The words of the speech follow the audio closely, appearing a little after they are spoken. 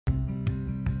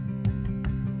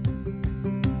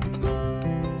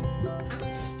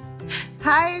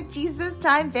Hi, Jesus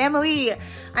Time family.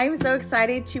 I'm so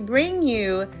excited to bring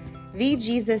you the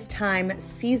Jesus Time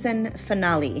season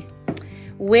finale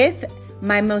with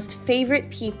my most favorite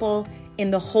people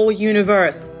in the whole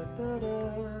universe.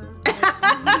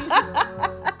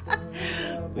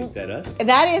 Is that us?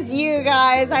 That is you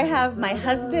guys. I have my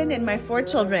husband and my 4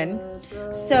 children.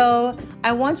 So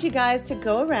I want you guys to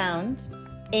go around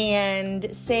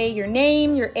and say your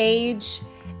name, your age,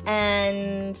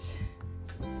 and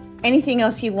anything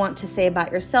else you want to say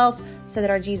about yourself so that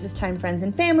our Jesus Time friends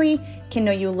and family can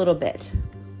know you a little bit.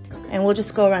 And we'll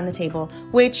just go around the table,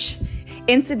 which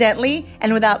incidentally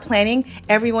and without planning,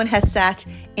 everyone has sat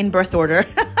in birth order.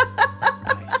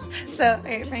 Nice. So,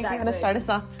 hey, Frank, you want to start us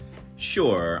off?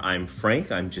 Sure. I'm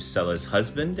Frank. I'm Gisella's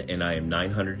husband, and I am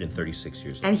 936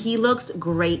 years old. And he looks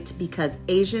great because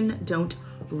Asian don't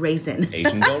raisin.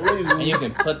 Asian don't raisin. And you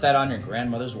can put that on your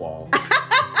grandmother's wall.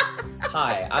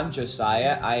 Hi, I'm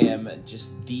Josiah. I am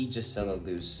just the Gisela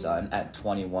Lou's son at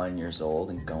 21 years old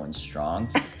and going strong.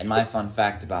 And my fun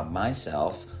fact about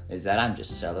myself is that I'm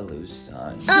Gisela Lou's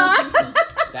son.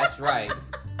 That's right.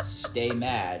 Stay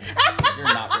mad. You're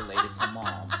not related to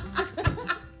mom.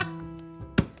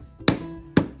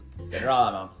 Get her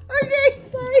on, Mom. Okay,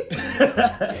 sorry.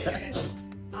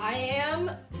 I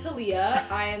am Talia.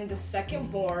 I am the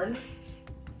second born.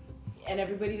 And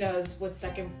everybody knows what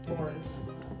second borns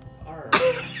are.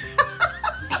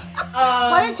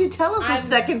 Why don't you tell us what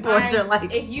second borns are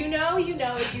like? If you know, you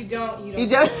know. If you don't, you don't. You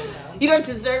don't. Deserve to know. You don't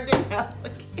deserve to know.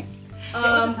 Okay.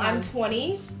 I'm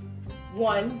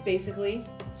 21, basically.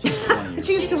 She's 20 years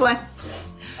She's 20.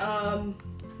 And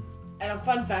a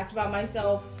fun fact about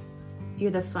myself.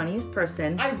 You're the funniest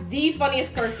person. I'm the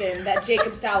funniest person that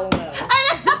Jacob Sowell knows.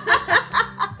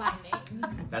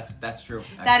 That's true.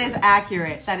 That is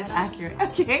accurate. That is accurate.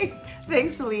 Okay.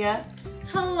 Thanks, Talia.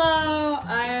 Hello,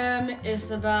 I am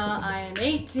Isabel. I am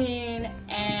 18,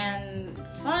 and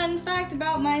fun fact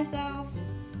about myself,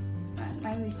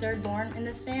 I'm the third born in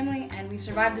this family, and we've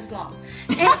survived this long.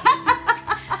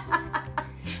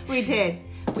 We did.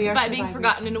 We are Despite being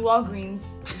forgotten in a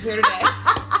Walgreens here today.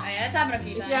 That's happened a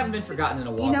few times. If you haven't been forgotten in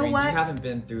a Walgreens, you haven't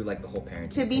been through like the whole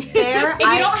parenting. To be fair, if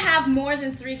you don't have more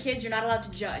than 3 kids, you're not allowed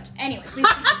to judge. Anyway, please.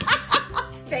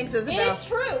 Thanks, Isabel. It is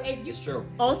true. It's true.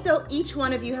 Also, each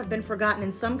one of you have been forgotten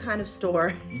in some kind of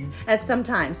store at some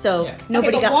time. So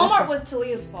nobody okay, but got Walmart was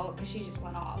Talia's fault because she just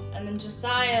went off, and then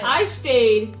Josiah. I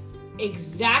stayed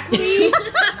exactly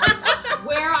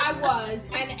where I was,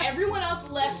 and everyone else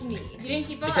left me. You didn't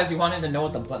keep up because you wanted to know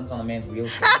what the buttons on the man's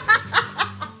wheels were.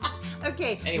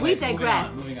 Okay, anyway, we digress.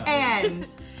 Moving on. And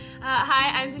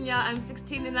hi, I'm Danielle. I'm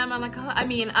 16 and I'm on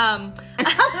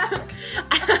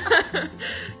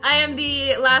I am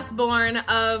the last born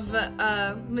of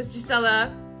Miss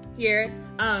Gisela here.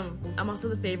 I'm also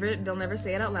the favorite. They'll never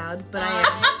say it out loud, but I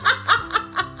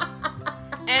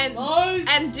am.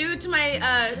 And due to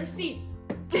my Receipts.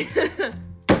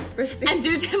 And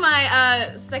due to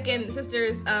my second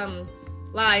sister's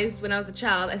lies when I was a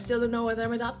child, I still don't know whether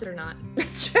I'm adopted or not.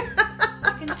 That's true.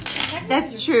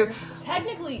 That's true.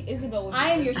 Technically, Isabel would be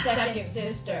I am your your second sister.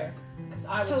 sister. Because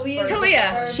I was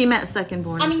Talia. first. She meant second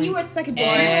born. I mean, think. you were second born.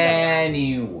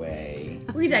 Anyway.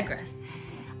 We digress.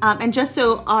 And just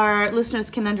so our listeners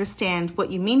can understand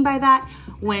what you mean by that,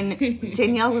 when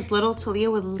Danielle was little, Talia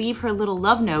would leave her little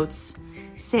love notes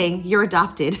saying, "You're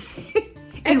adopted."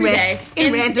 Every day.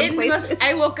 In random places.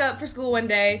 I woke up for school one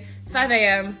day, 5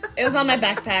 a.m. It was on my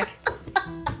backpack.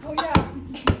 Oh, yeah.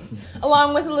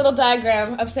 Along with a little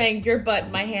diagram of saying, your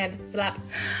butt, my hand, slap.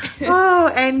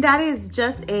 Oh, and that is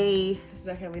just This is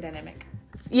our family dynamic.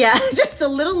 just a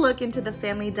little look into the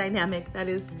family dynamic. That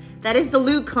is the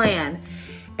Liuclan.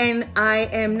 And I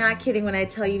am not kidding when I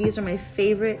tell you these are my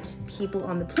favorite people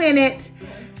on the planet.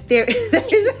 There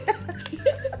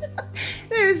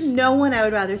is no one I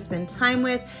would rather spend time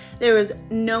with. There is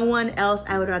no one else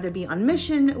I would rather be on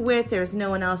mission with. There's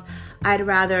no one else I'd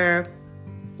rather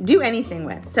do anything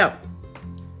with. So,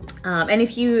 and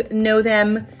if you know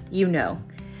them, you know.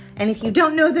 And if you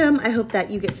don't know them, I hope that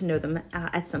you get to know them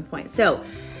at some point. So,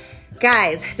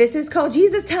 guys, this is called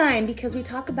Jesus Time because we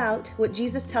talk about what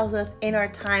Jesus tells us in our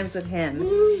times with him.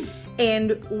 Woo.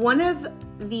 And one of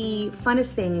the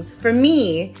funnest things for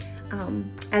me,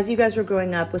 as you guys were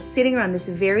growing up, was sitting around this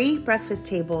very breakfast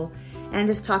table and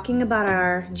just talking about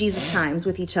our Jesus times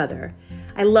with each other.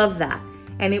 I love that.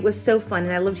 And it was so fun.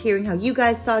 And I loved hearing how you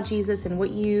guys saw Jesus and what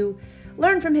you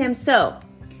learned from him. So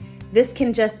this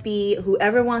can just be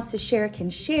whoever wants to share can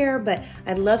share, but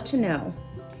I'd love to know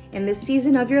in this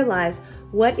season of your lives,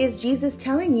 what is Jesus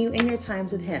telling you in your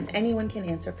times with him? Anyone can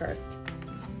answer first.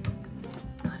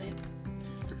 Got it.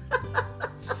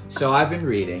 So I've been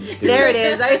reading. There it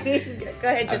is. Go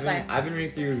ahead, Josiah. I've been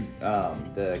reading through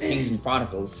the Kings and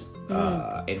Chronicles,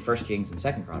 in First Kings and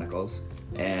Second Chronicles,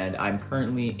 and I'm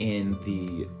currently in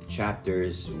the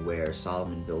chapters where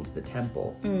Solomon builds the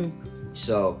temple.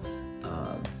 So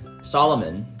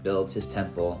Solomon builds his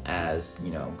temple as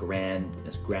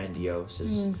grandiose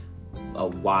as a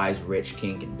wise, rich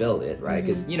king can build it, right?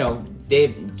 Because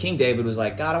King David was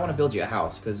like, God, I want to build you a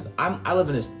house because I live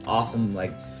in this awesome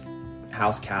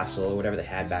house castle or whatever they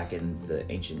had back in the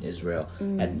ancient Israel,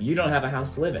 and you don't have a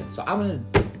house to live in, so I'm gonna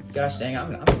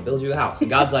build you a house. And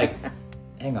God's like,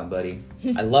 hang on, buddy,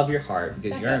 I love your heart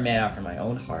because you're a man after my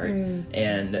own heart,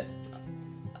 and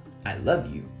I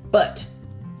love you, but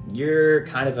you're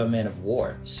kind of a man of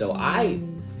war, so I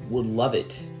would love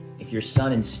it if your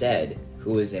son instead,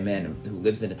 who is a man who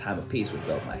lives in a time of peace, would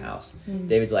build my house.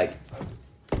 David's like,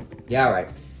 yeah, all right.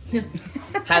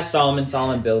 Has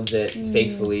Solomon builds it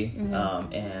faithfully,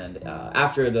 and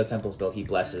after the temple's built, he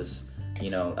blesses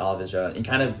all of Israel and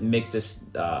kind of makes this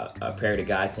a prayer to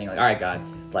God, saying like, all right, God,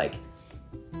 like,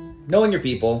 knowing your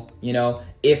people,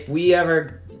 if we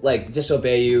ever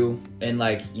disobey you and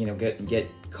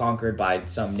get conquered by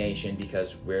some nation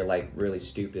because we're really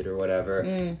stupid or whatever,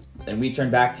 and we turn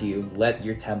back to you, let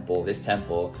your this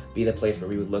temple be the place where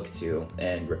we would look to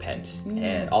and repent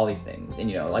and all these things.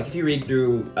 And if you read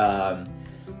through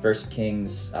First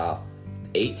Kings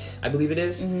 8, I believe it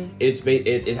is,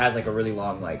 it has a really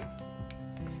long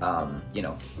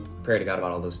prayer to God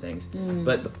about all those things.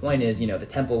 But the point is, the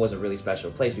temple was a really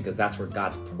special place because that's where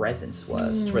God's presence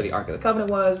was. It's where the Ark of the Covenant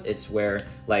was. It's where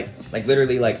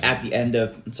literally at the end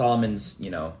of Solomon's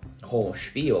whole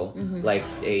spiel,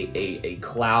 a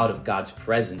cloud of God's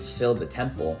presence filled the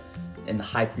temple, and the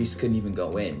high priest couldn't even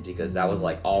go in because that was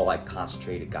all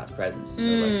concentrated God's presence.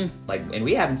 And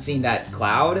we haven't seen that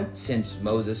cloud since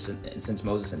Moses and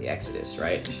the Exodus,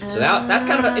 right? So that's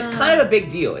kind of a big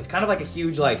deal. It's kind of a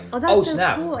huge so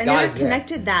snap, cool. I God never is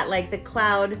connected that the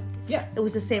cloud. Yeah, it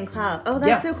was the same cloud. Oh,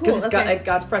 that's so cool. Because it's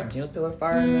God's presence. The pillar of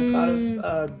fire and the cloud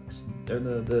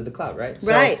of the cloud, right?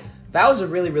 So right. That was a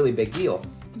really, really big deal,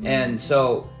 and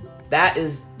so that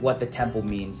is what the temple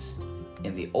means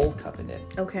in the Old Covenant.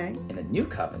 Okay. In the New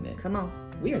Covenant, come on,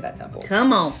 we are that temple.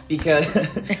 Come on, because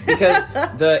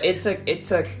it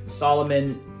took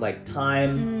Solomon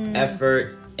time,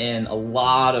 effort, and a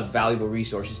lot of valuable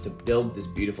resources to build this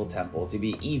beautiful temple to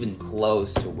be even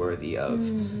close to worthy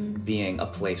of being a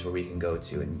place where we can go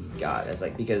to and meet God.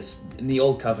 Because in the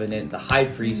Old Covenant, the high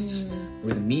priests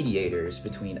were the mediators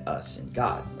between us and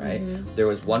God, right? There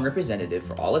was one representative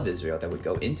for all of Israel that would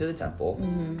go into the temple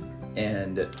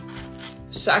and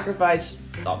sacrifice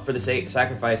for the sake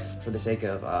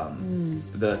of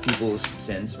the people's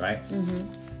sins, right?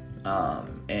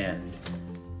 And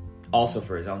also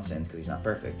for his own sins because he's not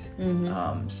perfect.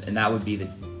 And that would be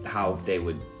how they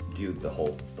would do the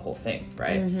whole thing,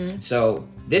 right? So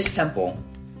this temple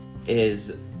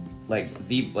is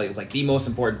the most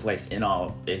important place in all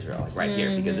of Israel, right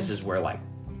here, because this is where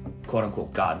quote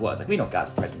unquote God was. We know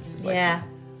God's presence is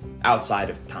outside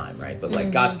of time, right?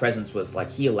 But God's presence was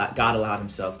God allowed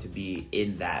himself to be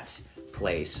in that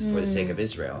place for the sake of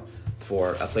Israel,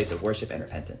 for a place of worship and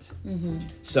repentance.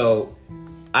 So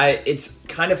it's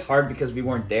kind of hard because we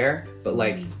weren't there, but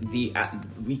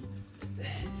we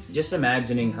just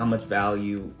imagining how much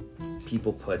value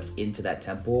people put into that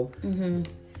temple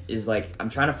is I'm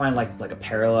trying to find a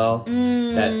parallel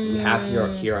that we have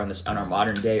here on our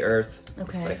modern day Earth.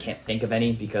 Okay. But I can't think of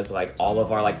any because all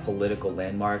of our political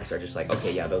landmarks are just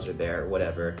okay, yeah, those are there,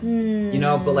 whatever.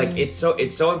 But it's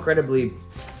so incredibly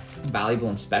valuable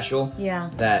and special. Yeah.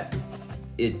 That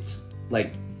it's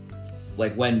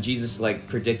when Jesus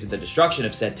predicted the destruction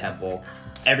of said temple,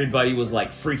 everybody was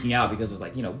freaking out because it was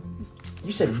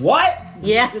you said what?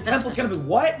 Yeah. The temple's gonna be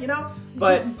what?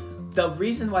 But the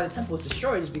reason why the temple was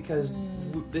destroyed is because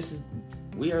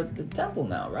we are the temple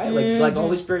now, right? The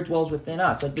Holy Spirit dwells within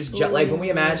us. When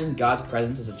we imagine God's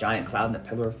presence as a giant cloud and a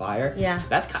pillar of fire,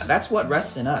 that's what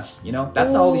rests in us.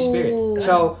 That's the Holy Spirit.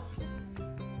 So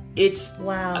it's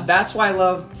that's why I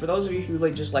love, for those of you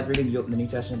who just reading the New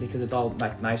Testament, because it's all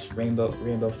nice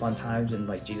rainbow fun times,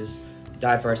 and Jesus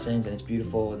died for our sins and it's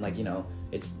beautiful and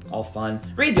it's all fun.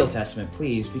 Read the Old Testament,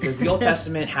 please, because the Old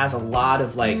Testament has a lot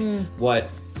of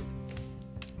what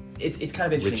it's kind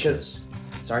of interesting. Richness.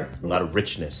 Sorry? A lot of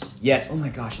richness. Yes. Oh my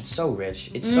gosh, it's so rich.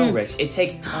 It's so rich. It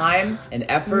takes time and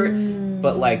effort,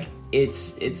 but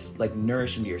it's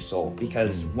nourishing to your soul,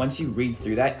 because once you read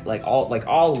through that,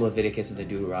 all Leviticus and the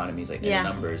Deuteronomies, and the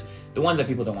Numbers, the ones that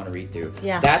people don't want to read through,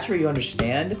 that's where you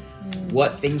understand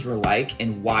what things were like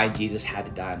and why Jesus had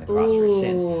to die on the cross for his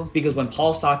sins. Because when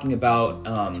Paul's talking about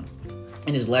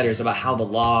in his letters about how the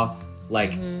law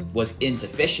was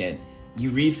insufficient. You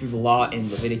read through the law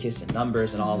in Leviticus and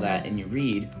Numbers and all that, and you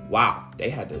read, wow, they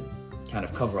had to kind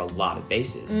of cover a lot of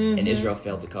bases, and Israel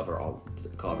failed to cover all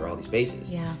these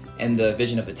bases. Yeah. And the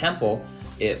vision of the temple,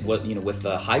 with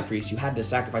the high priest, you had to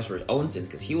sacrifice for his own sins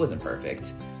because he wasn't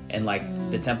perfect, and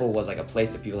the temple was like a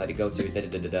place that people had to go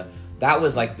to. That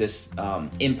was like this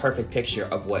imperfect picture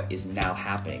of what is now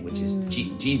happening, which is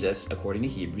Jesus, according to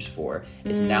Hebrews 4,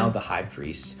 is now the high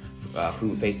priest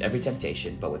who faced every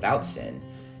temptation but without sin.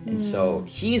 And so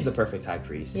he's the perfect high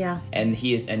priest. Yeah.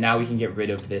 And now we can get rid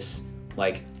of this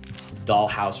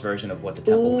dollhouse version of what the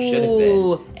temple should have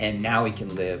been, and now we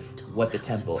can live what the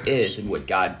temple is and what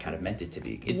God kind of meant it to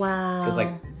be. Because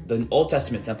the Old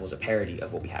Testament temple is a parody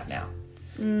of what we have now.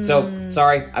 So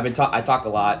sorry, I talk a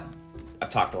lot. I've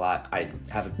talked a lot. I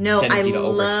have a tendency to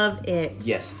over. I love it.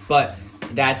 Yes, but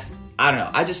I don't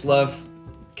know. I just love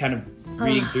kind of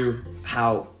reading through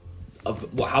how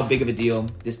big of a deal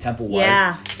this temple was,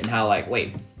 and how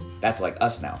wait, that's like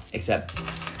us now, except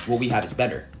what we have is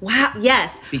better. Wow.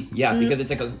 Yes. Because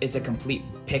it's a complete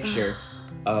picture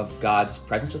of God's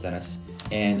presence within us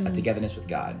and a togetherness with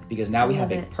God. Because now we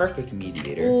have a perfect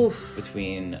mediator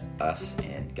between us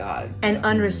and God. And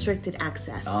unrestricted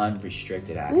access.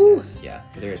 Unrestricted access. Yeah.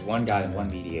 There is one God and one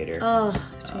mediator.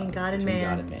 Between God and man.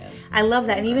 God and man. I love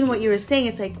that. And even what you were saying,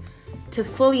 it's like to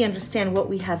fully understand what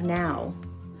we have now,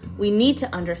 we need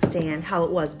to understand how it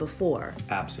was before.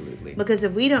 Absolutely. Because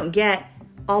if we don't get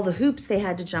all the hoops they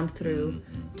had to jump through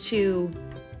to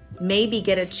maybe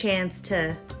get a chance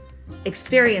to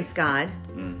experience God,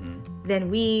 then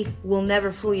we will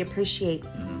never fully appreciate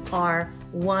our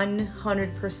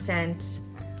 100%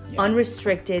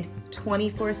 unrestricted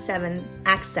 24/7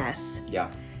 access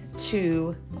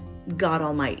to God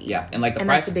Almighty. Yeah, and the price,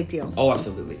 that's a big deal. Oh,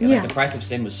 absolutely. And the price of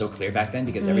sin was so clear back then,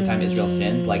 because every time Israel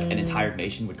sinned, an entire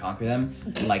nation would conquer them,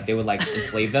 and they would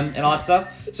enslave them and all that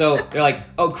stuff. So they're like,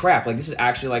 oh crap, this is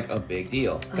actually a big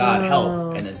deal. God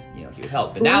help, and then he would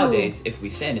help. But nowadays, if we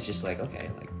sin, it's just okay,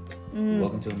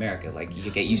 welcome to America. You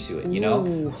could get used to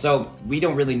it, So we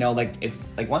don't really know if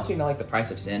once we know the price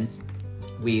of sin,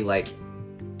 we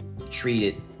treat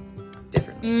it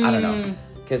differently. I don't know,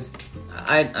 because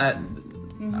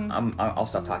I'll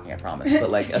stop talking, I promise.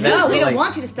 But no, we don't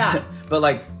want you to stop. But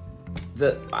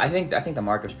I think the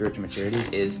mark of spiritual maturity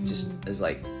is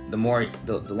the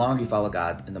longer you follow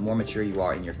God and the more mature you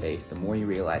are in your faith, the more you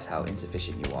realize how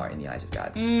insufficient you are in the eyes of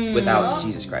God without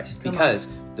Jesus Christ. Because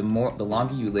the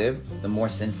longer you live, the more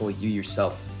sinful you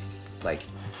yourself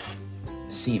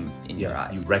seem in your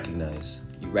eyes. You recognize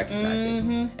it,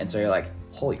 and so you're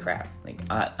holy crap!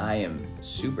 I am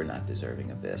super not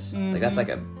deserving of this. That's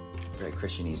a very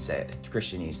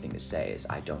Christianese thing to say is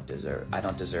I don't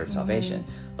deserve salvation.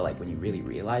 But when you really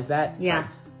realize that, it's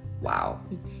wow,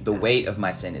 the weight of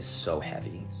my sin is so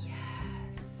heavy.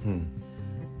 Yes.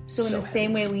 So in the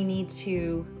same way we need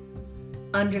to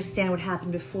understand what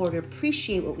happened before to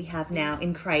appreciate what we have now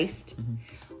in Christ,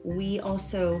 we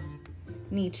also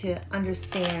need to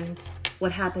understand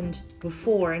what happened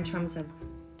before in terms of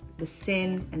the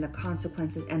sin and the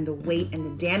consequences and the weight and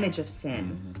the damage of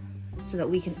sin, so that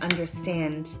we can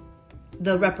understand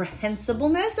the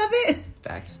reprehensibleness of it.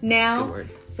 Facts. Now. Good word.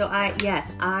 So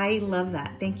I love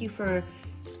that. Thank you for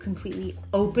completely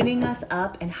opening us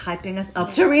up and hyping us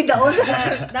up to read the Old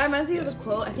Testament. That reminds me of a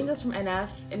quote. I think it was from NF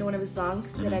in one of his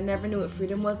songs. That I never knew what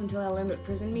freedom was until I learned what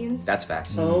prison means. That's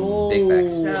facts. Oh. Big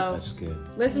facts. So That's good.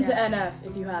 Listen to NF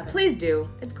if you haven't. please do.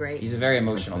 It's great. He's a very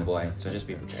emotional boy, so just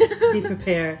be prepared. Be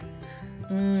prepared.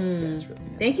 Yeah, it's really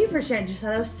nice. Thank you for sharing.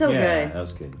 That was so Yeah, good. that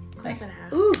was good.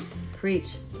 Ooh,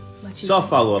 preach. So I'll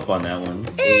follow up on that one.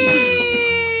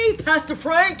 Hey, Pastor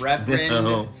Frank.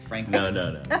 Reverend Frank. No.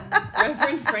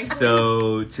 Reverend Franklin.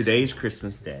 So today's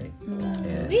Christmas Day,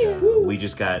 and we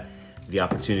just got the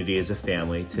opportunity as a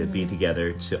family to be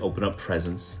together to open up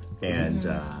presents. And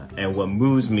what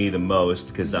moves me the most,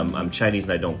 because I'm Chinese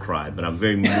and I don't cry, but I'm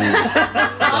very moved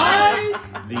by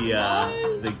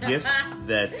the gifts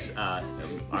that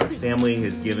our family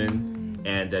has given,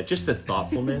 and just the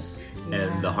thoughtfulness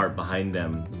and the heart behind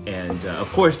them. And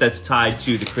of course, that's tied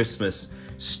to the Christmas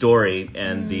story.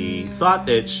 And the thought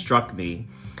that struck me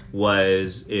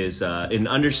is in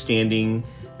understanding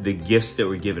the gifts that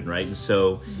were given, right? And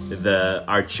so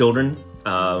our children,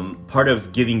 part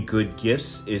of giving good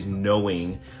gifts is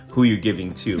knowing who you're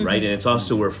giving to, right? And it's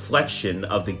also a reflection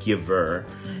of the giver.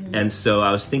 And so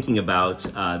I was thinking about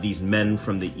these men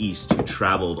from the East who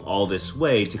traveled all this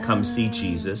way to come see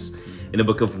Jesus in the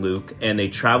book of Luke. And they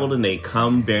traveled and they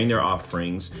come bearing their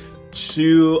offerings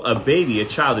to a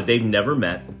child that they've never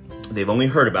met. they've only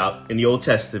heard about in the Old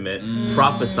Testament,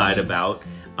 prophesied about,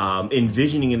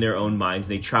 envisioning in their own minds.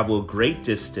 They travel a great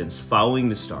distance following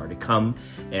the star to come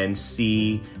and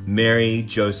see Mary,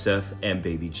 Joseph, and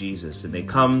baby Jesus. And they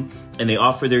come and they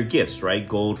offer their gifts, right?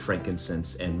 Gold,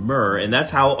 frankincense, and myrrh. And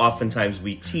that's how oftentimes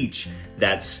we teach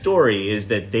that story, is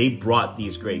that they brought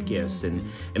these great gifts. And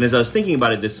as I was thinking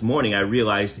about it this morning, I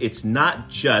realized it's not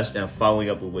just, and following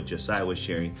up with what Josiah was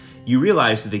sharing, you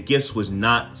realize that the gifts was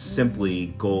not simply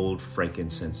gold,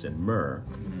 frankincense, and myrrh.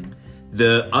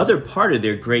 The other part of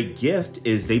their great gift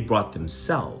is they brought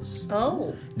themselves.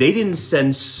 Oh. They didn't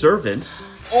send servants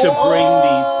to bring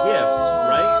these gifts,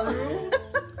 right?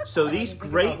 So these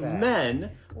great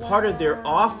men, part of their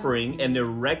offering and their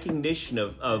recognition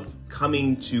of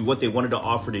coming to what they wanted to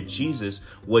offer to Jesus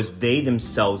was they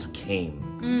themselves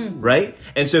came, right?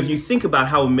 And so if you think about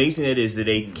how amazing it is that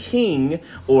a king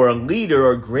or a leader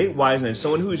or a great wise man,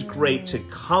 someone who is great, to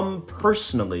come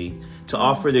personally to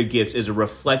offer their gifts is a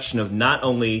reflection of not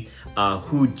only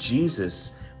who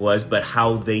Jesus was, but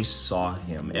how they saw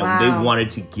him. And they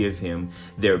wanted to give him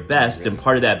their best. And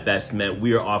part of that best meant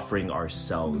we are offering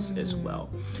ourselves as well.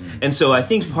 And so I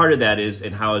think part of that is,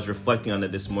 and how I was reflecting on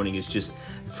that this morning, is just,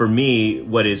 for me,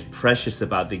 what is precious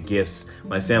about the gifts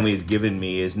my family has given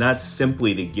me is not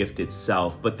simply the gift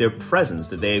itself, but their presence,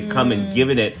 that they have come and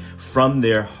given it from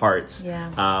their hearts.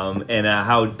 And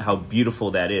how beautiful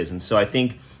that is. And so I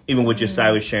think, even what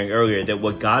Josiah was sharing earlier, that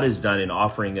what God has done in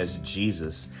offering us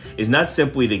Jesus is not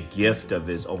simply the gift of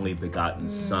his only begotten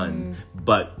son,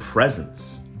 but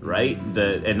presence, right?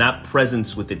 And not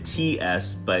presence with the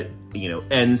TS, but,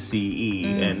 NCE,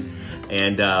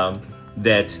 and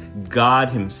that God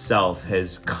himself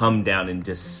has come down and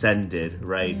descended,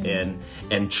 right?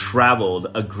 And traveled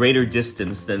a greater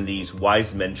distance than these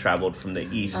wise men traveled from the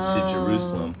east to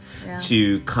Jerusalem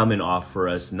to come and offer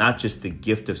us not just the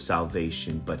gift of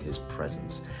salvation, but his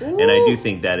presence. And I do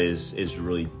think that is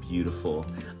really beautiful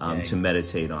to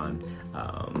meditate on,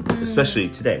 especially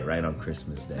today, right, on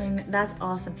Christmas Day. And that's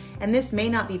awesome. And this may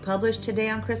not be published today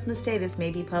on Christmas Day. This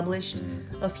may be published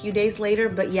a few days later.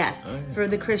 But yes, for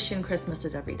the Christian, Christmas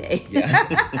is every day.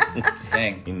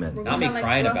 Dang. Amen. Got me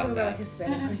crying we're about also that.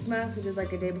 Hispanic Christmas, which is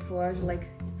like a day before, like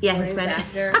Hispanic.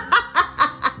 after.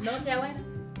 No, Joanna?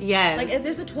 Yes. Like if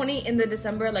there's a 20 in the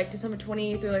December, like December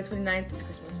 20 through like 29th, it's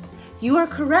Christmas. You are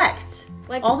correct.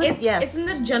 Like it's it's in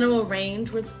the general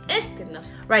range where it's good enough.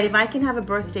 Right. If I can have a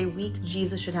birthday week,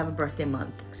 Jesus should have a birthday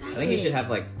month. I think you should have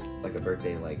like a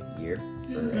birthday year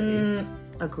for every.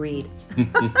 Agreed.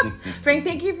 Frank,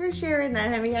 thank you for sharing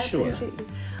that. I appreciate you.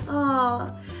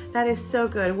 Oh, that is so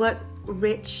good. What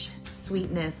rich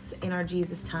sweetness in our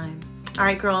Jesus times. All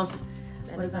right, girls.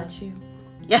 What about you?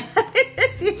 Yeah.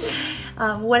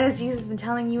 What has Jesus been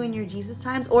telling you in your Jesus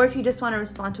times? Or if you just want to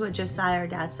respond to what Josiah or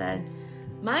Dad said.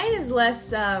 Mine is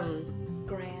less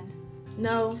Grand.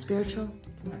 no. Spiritual?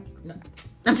 No.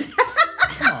 I'm just-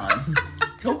 Come on.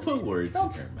 Don't put words in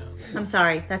your mouth. I'm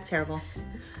sorry. That's terrible.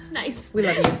 Nice. We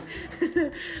love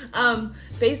you.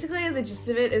 Basically the gist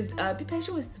of it is be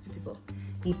patient with stupid people.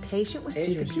 Be patient with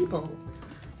stupid people.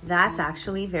 That's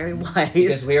actually very wise.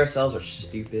 Because we ourselves are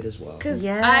stupid as well. Because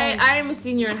Yes. I am a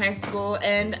senior in high school,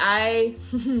 and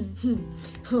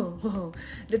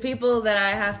the people that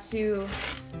I have to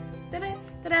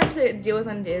deal with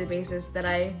on a daily basis, that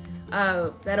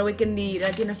awaken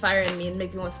the fire in me and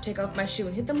make me want to take off my shoe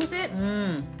and hit them with it.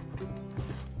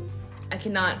 I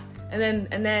cannot. And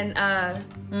then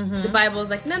the Bible is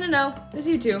like, no, it's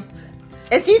you too.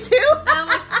 It's you too? And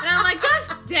I'm like, gosh,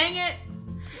 dang it.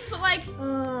 But like,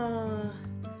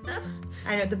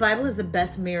 I know the Bible is the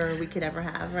best mirror we could ever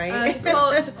have, right?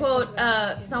 to quote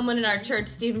someone in our church,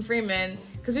 Stephen Freeman,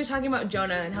 because we were talking about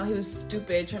Jonah and how he was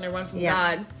stupid trying to run from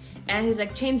God, and he's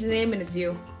like, change the name and it's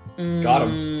you. Got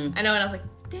him. I know, and I was like,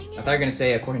 dang I it. thought you were going to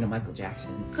say according to Michael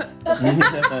Jackson. Because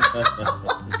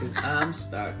I'm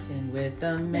starting with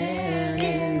the man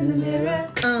in the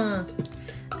mirror.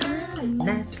 I'm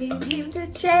asking him to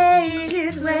change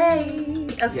his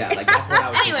ways. Okay. Yeah, like that's what I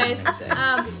was Anyways,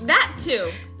 thinking. that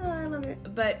too. Oh, I love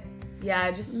it. But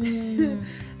yeah, just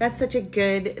That's such a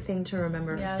good thing to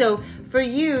remember. Yeah. So for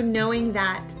you, knowing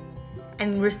that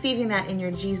and receiving that in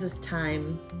your Jesus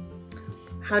time,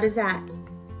 how does that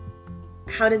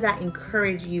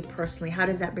encourage you personally? How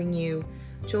does that bring you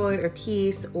joy or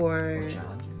peace or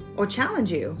challenge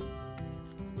you?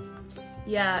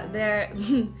 yeah, there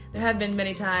have been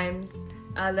many times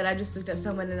that I've just looked at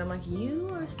someone and I'm like, you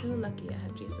are so lucky I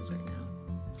have Jesus right now.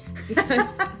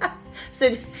 Because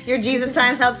So your Jesus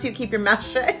time helps you keep your mouth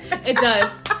shut. it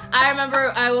does. I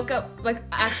remember I woke up like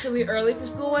actually early for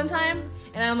school one time,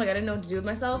 and I'm like I didn't know what to do with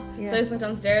myself, so I just went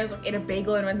downstairs, like ate a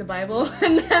bagel and read the Bible,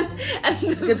 and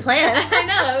Good plan. I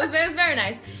know it was very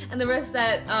nice. And the verse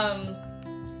that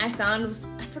I found was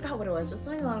I forgot what it was, just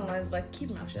something along the lines of like keep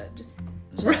your mouth shut, just.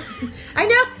 I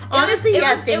know. Honestly,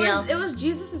 yes, Danielle. It was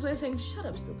Jesus' way of saying "shut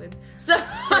up, stupid." So,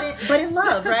 but in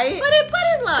love, right?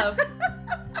 But in love.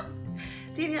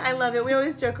 Danielle, I love it. We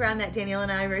always joke around that Danielle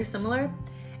and I are very similar,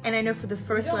 and I know for the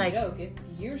first Don't joke.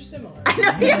 You're similar. I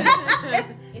know, yeah.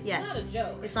 It's Yes. not a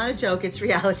joke. It's not a joke. It's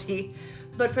reality.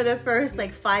 But for the first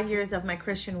 5 years of my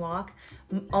Christian walk,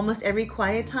 almost every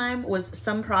quiet time was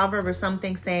some proverb or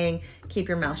something saying, keep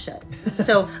your mouth shut.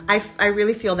 So I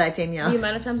really feel that, Danielle. The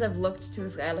amount of times I've looked to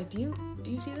this guy like, do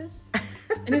you see this?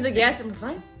 And he's like, yes. I'm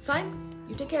like, fine.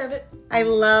 You take care of it. I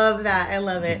love that. I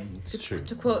love it. It's true.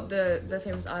 To quote the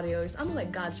famous audio, I'm gonna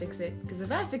let God fix it. Because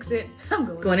if I fix it, I'm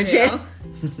going to jail.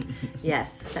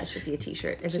 Yes, that should be a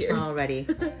t-shirt if Cheers. it's not already.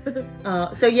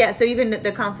 So even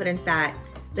the confidence that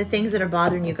the things that are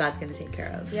bothering you, God's going to take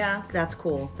care of. Yeah. That's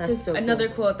cool. That's so another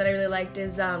cool. quote that I really liked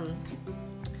is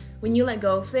when you let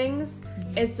go of things,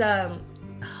 it's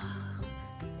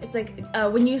like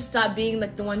when you stop being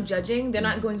like the one judging, they're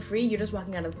not going free, you're just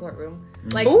walking out of the courtroom.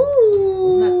 Like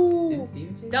Ooh.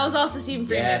 that was also Stephen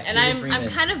Freeman, Yeah, and Stephen Freeman. I'm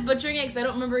kind of butchering it because I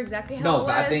don't remember exactly how it No, was.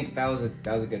 but I think that was a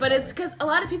good. But it's because a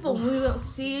lot of people, when we don't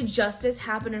see justice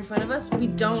happen in front of us, we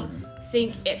don't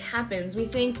think it happens. We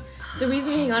think the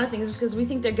reason we hang on to things is because we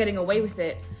think they're getting away with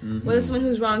it. Whether it's someone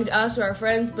who's wronged us or our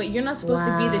friends, but you're not supposed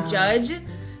to be the judge.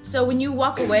 So when you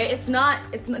walk away, it's not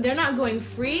they're not going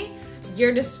free.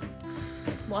 You're just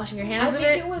washing your hands of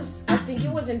it. I think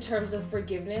it was in terms of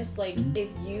forgiveness. Like if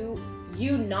you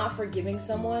not forgiving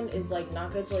someone is like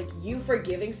not good. So like you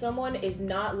forgiving someone is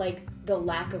not like the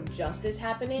lack of justice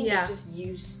happening. Yeah. It's just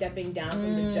you stepping down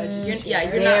from the judge's You're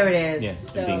chair. There it is. Yeah,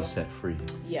 So- being set free.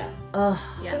 Yeah. Oh,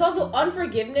 Yeah. Because also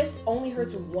unforgiveness only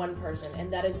hurts one person,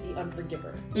 and that is the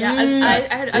unforgiver. Yeah, I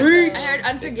heard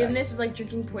unforgiveness is like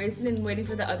drinking poison and waiting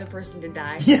for the other person to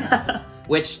die. Yeah.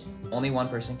 which only one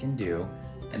person can do,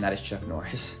 and that is Chuck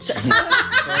Norris. So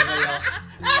everybody else,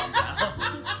 calm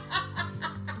down.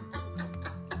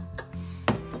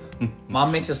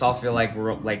 Mom makes us all feel like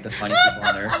we're like the funny people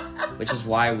on earth, which is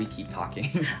why we keep talking.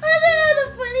 they are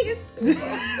the funniest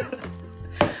people.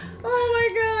 Oh my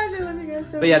gosh, I love you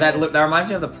guys so But yeah, much. that reminds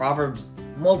me of the Proverbs,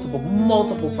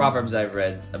 multiple Proverbs I've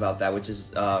read about that, which is,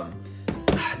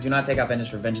 do not take out vengeance,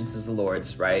 for vengeance is the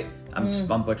Lord's, right? I'm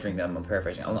butchering them, I'm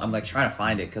paraphrasing. I'm like trying to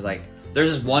find it, because like,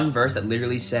 there's this one verse that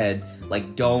literally said,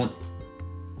 like, don't,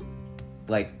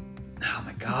 like, oh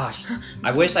my gosh.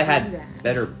 I wish I had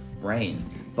better brain,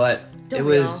 but Don't it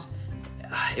we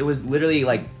was literally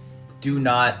like, do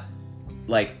not,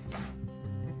 like,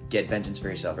 get vengeance for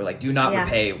yourself, or like, do not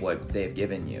repay what they've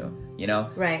given you, you know?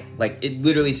 Right. Like, it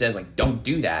literally says, like, don't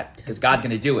do that, because God's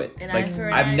gonna do it. An Like, eye for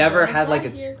an I've eye, never for an had eye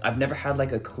like here. I've never had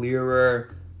like a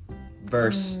clearer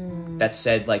verse that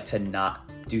said like to not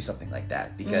do something like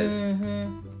that, because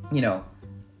you know,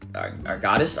 our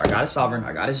God is sovereign,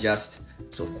 our God is just,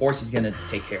 so of course He's gonna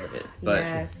take care of it. But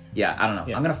Yes. yeah, I don't know.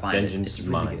 Yeah. I'm gonna find Vengeance it. It's is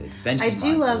really mine. good. Vengeance I is do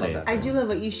mine. love that. I do love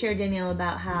what you shared, Danielle,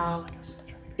 about how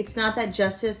it's not that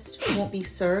justice won't be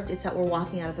served, it's that we're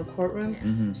walking out of the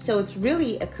courtroom. So it's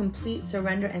really a complete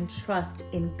surrender and trust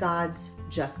in God's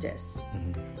justice,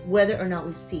 whether or not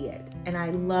we see it. And I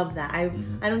love that. I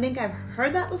don't think I've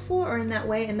heard that before or in that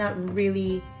way, and that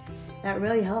really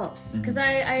helps. Because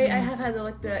I have had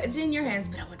the it's in your hands,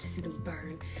 but I want to see them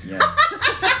burn. Yeah.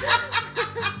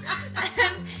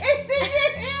 It's in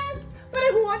your hands, but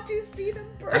I want to see them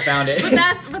burn. I found it.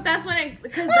 But that's when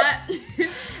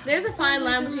there's a fine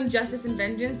line between justice and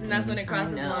vengeance, and that's when it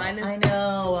crosses the line. I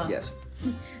know. Yes.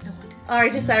 I want to see. All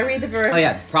right, just I read the verse. Oh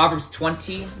yeah, Proverbs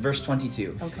 20, verse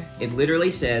 22. Okay. It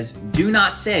literally says, "Do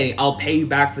not say, I'll pay you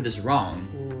back for this wrong.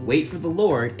 Wait for the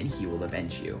Lord, and He will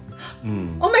avenge you."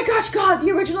 Oh my gosh, God,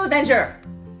 the original Avenger.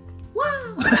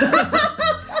 Wow.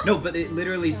 No, but it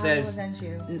literally God will says avenge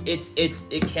you.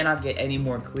 it cannot get any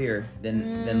more clear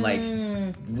than like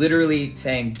literally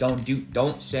saying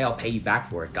don't say I'll pay you back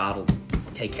for it. God will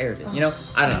take care of it. You know?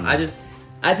 I don't know.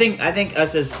 I think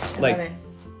us as I love like it.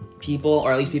 people,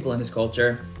 or at least people in this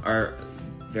culture, are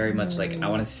very much like I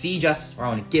want to see justice, or I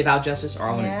want to give out justice, or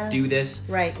I want to do this.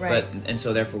 Right. And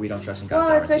so therefore we don't trust in God's Well,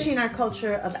 sovereignty. especially in our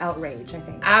culture of outrage, I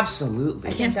think. Absolutely.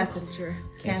 I think Cancel culture.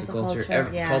 Cancel culture.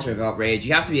 culture. Yeah. Culture of outrage.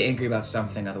 You have to be angry about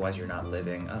something, otherwise you're not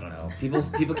living. I don't know. People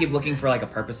keep looking for like a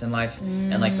purpose in life,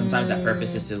 and like sometimes that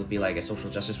purpose is to be like a social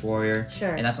justice warrior.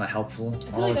 Sure. And that's not helpful.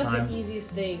 I feel like that's the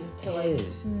easiest thing to like It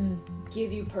is.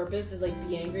 give you purpose is like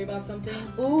be angry about something.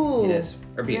 Ooh. It is.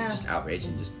 Or be just outraged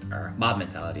and just mob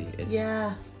mentality. It's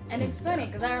And it's funny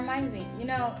because that reminds me,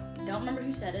 don't remember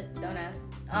who said it, don't ask.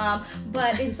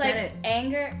 But it's like said it?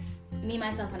 anger, me,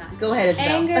 myself, and I. Go ahead, Isabel.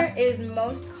 Anger is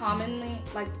most commonly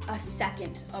like a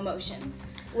second emotion.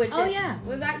 Which Oh, is- yeah.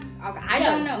 Was that? Okay, I Yeah,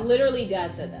 don't know. Literally,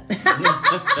 Dad said that.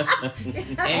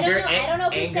 I don't know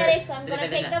who said it, so I'm gonna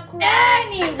take the credit.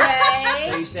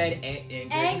 Anyway. So you said anger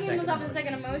Anger is often the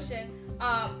second emotion.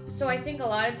 So I think a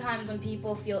lot of times when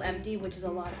people feel empty, which is a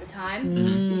lot of the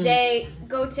time, they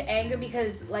go to anger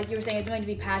because, like you were saying, it's something to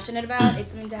be passionate about.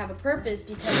 It's something to have a purpose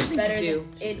because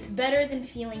it's better than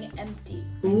feeling empty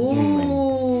and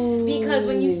useless. Because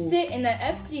when you sit in that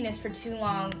emptiness for too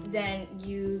long, then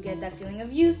you get that feeling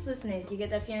of uselessness. You get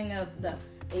that feeling of the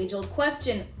age-old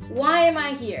question, why am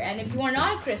I here? And if you are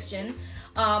not a Christian,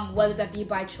 whether that be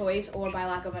by choice or by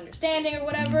lack of understanding or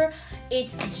whatever,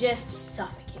 it's just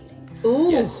suffocating.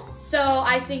 Ooh. Yes. So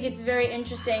I think it's very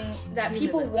interesting that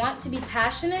people want to be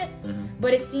passionate,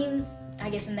 but it seems, I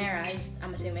guess in their eyes,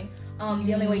 I'm assuming,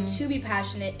 the only way to be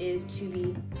passionate is to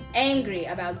be angry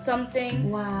about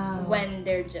something when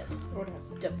they're just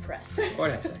depressed. Or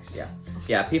have sex, yeah.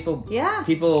 Yeah,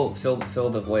 people fill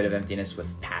the void of emptiness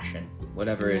with passion,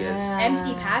 whatever it is.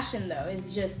 Empty passion, though,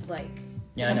 is just like...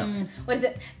 Yeah, I know. What is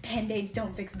it? Band-Aids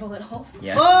don't fix bullet holes.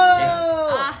 Yeah.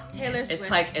 Oh! Taylor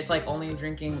Swift. It's like only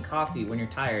drinking coffee when you're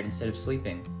tired instead of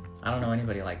sleeping. I don't know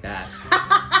anybody like that.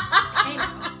 I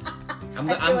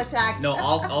know. I feel attacked. No,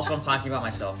 also I'm talking about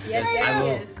myself. Yes, because yes, I will,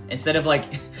 yes. instead of like,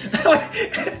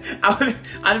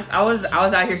 I was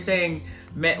out here saying,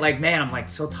 man, I'm like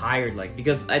so tired, like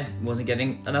because I wasn't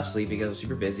getting enough sleep because I was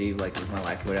super busy, like with my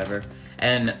life, or whatever.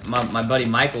 And my buddy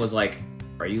Michael was like,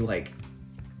 "Are you like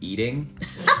eating?"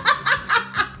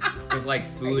 Because like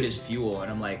food is fuel,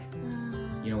 and I'm like,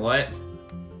 you know what?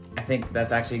 I think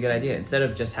that's actually a good idea. Instead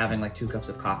of just having like 2 cups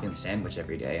of coffee and a sandwich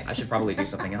every day, I should probably do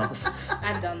something else.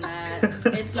 I've done that.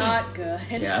 It's not good.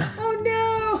 Yeah. Oh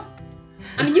no!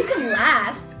 I mean, you can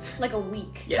last like a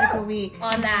week Yeah. A week.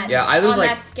 on that. Yeah, I lose on like.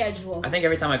 that schedule. I think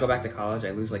every time I go back to college,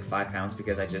 I lose like 5 pounds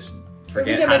because I just Every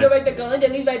forget time how I go to. back to college, I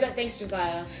leave right back. Thanks,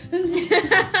 Josiah.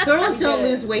 Girls don't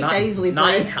lose weight that easily.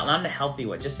 Not boy. not in a healthy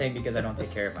way. Just saying because I don't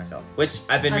take care of myself, which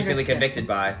I've been recently Understood. convicted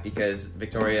by because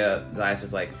Victoria Zayas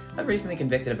was like, I'm recently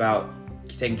convicted about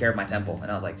taking care of my temple, and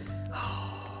I was like,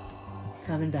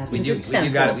 Coming back we to do the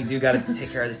temple. got to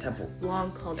take care of this temple.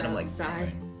 Long called And I'm like,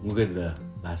 outside. We'll give the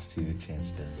last 2 a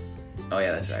chance to. Oh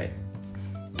yeah, that's right.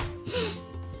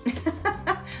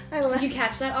 I love Did you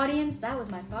catch that, audience? That was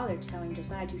my father telling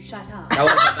Josiah to shut up. That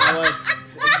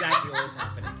was exactly what was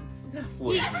happening.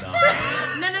 Was not.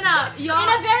 No. In Y'all,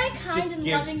 a very kind Just and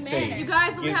give loving space. manner. you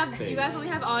guys only Give have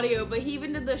space. audio, but he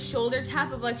even did the shoulder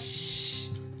tap of like shh.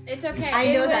 It's okay. I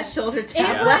It know was- that shoulder It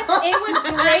tap. was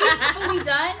gracefully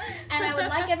done, and I would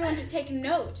like everyone to take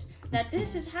note that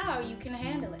this is how you can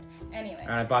handle it. Anyway.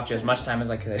 And I bought you as much time as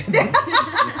I could.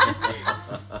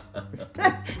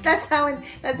 That's how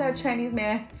a Chinese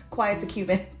man quiets a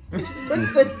Cuban. Just puts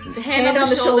the hand on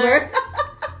the shoulder.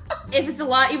 If it's a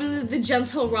lot, even the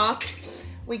gentle rock.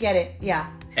 We get it. Yeah.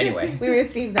 Anyway, We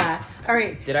received that. All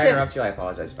right. did I so interrupt you? I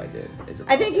apologize if I did.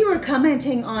 I think you were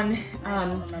commenting on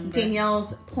don't remember.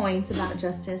 Danielle's points about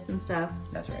justice and stuff.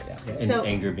 That's right. Yeah. And So-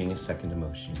 anger being a second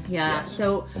emotion. Yeah. Yes.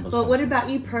 So, Almost but what fine. about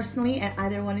you personally? And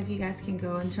either one of you guys can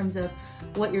go in terms of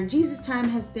what your Jesus time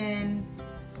has been.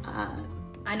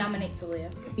 I nominate Thalia.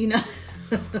 You know,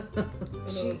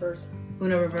 In reverse.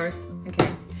 Uno reverse.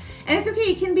 Okay. And it's okay.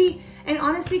 It can be. And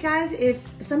honestly, guys, if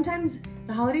sometimes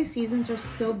the holiday seasons are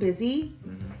so busy,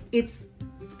 it's.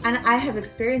 And I have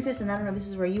experienced this, and I don't know if this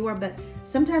is where you are, but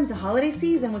sometimes the holiday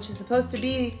season, which is supposed to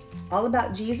be all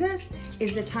about Jesus,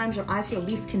 is the times where I feel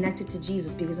least connected to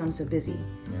Jesus because I'm so busy.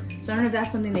 So I don't know if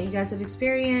that's something that you guys have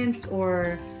experienced,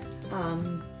 or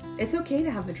it's okay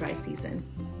to have the dry season.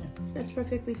 That's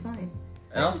perfectly fine.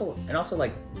 And also,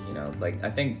 like, you know, like I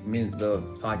think the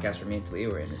podcast where me and Talia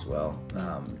were in as well.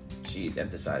 She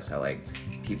emphasized how like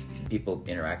people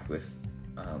interact with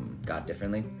God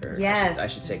differently, or Yes. I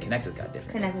should say connect with God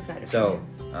differently. Connect with God. So,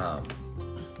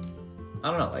 I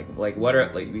don't know, like what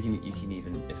are like you can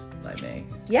even, if I may,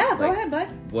 Yeah, go like, ahead, bud.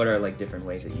 what are like different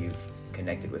ways that you've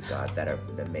connected with God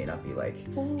that may not be like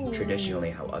traditionally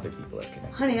how other people have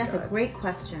connected. Honey, with that's God. a great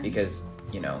question. Because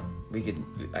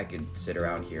I could sit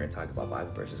around here and talk about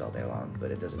Bible verses all day long,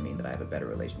 but it doesn't mean that I have a better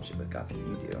relationship with God than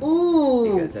you do.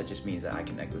 Ooh. Because that just means that I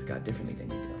connect with God differently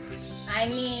than you do. I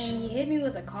mean, he hit me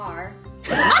with a car.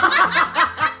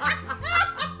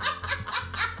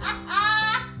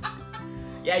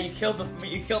 Yeah, you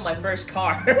killed my first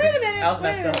car. Wait a minute. That was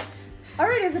messed wait a up. minute. All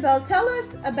right, Isabel, tell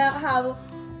us about how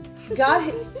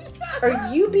God or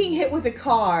you being hit with a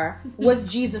car was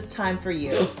Jesus time for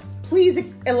you. Please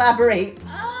elaborate.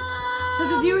 For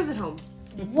the viewers at home.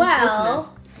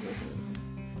 Well,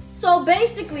 so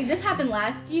basically, this happened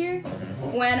last year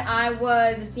when I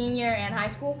was a senior in high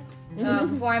school.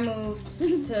 Before I moved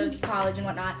to college and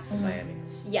whatnot. Miami.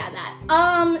 Yeah,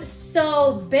 that.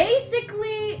 So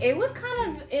basically, it was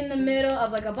kind of in the middle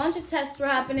of like a bunch of tests were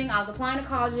happening. I was applying to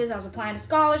colleges. I was applying to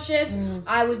scholarships.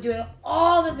 I was doing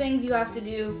all the things you have to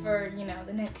do for,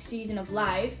 the next season of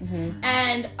life.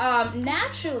 And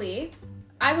naturally,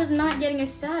 I was not getting a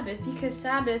Sabbath because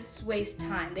Sabbaths waste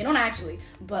time. They don't actually,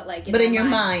 but like in your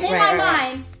mind. In my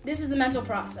mind, this is the mental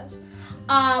process.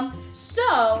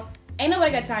 So ain't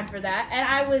nobody got time for that. And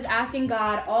I was asking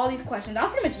God all these questions. I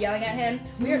was pretty much yelling at him.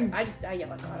 I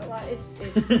yell at God a lot. It's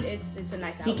a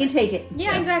nice outlet. He can take it.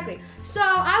 Yeah, exactly. So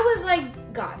I was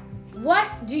like, God,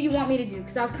 what do you want me to do?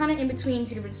 Because I was kind of in between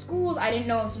two different schools. I didn't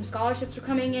know if some scholarships were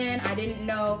coming in. I didn't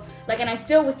know, and I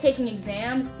still was taking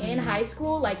exams in high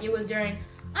school. Like, it was during,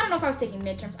 I don't know if I was taking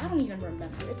midterms. I don't even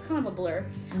remember. It's kind of a blur.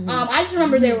 I just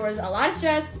remember there was a lot of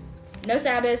stress, no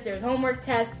Sabbath, there was homework,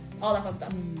 tests, all that fun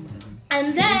stuff.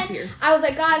 And then I was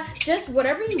like, God, just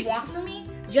whatever you want from me,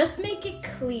 just make it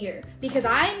clear. Because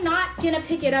I'm not going to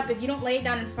pick it up if you don't lay it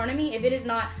down in front of me, if it is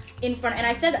not in front. And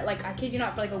I said that, I kid you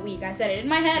not, for a week. I said it in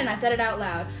my head and I said it out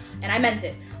loud. And I meant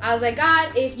it. I was like,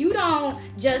 God, if you don't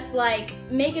just,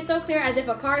 make it so clear as if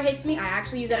a car hits me, I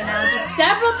actually use that analogy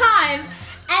several times.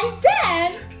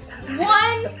 And then,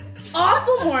 one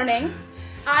awful morning,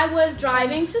 I was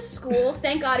driving to school.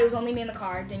 Thank God it was only me in the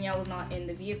car. Danielle was not in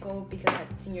the vehicle because I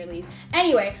had senior leave.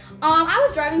 Anyway, I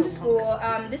was driving to school.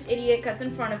 This idiot cuts in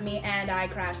front of me and I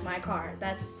crashed my car.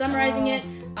 That's summarizing it.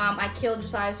 I killed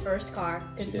Josiah's first car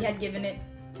because he had given it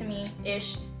to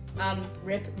me-ish.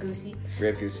 Rip Goosey.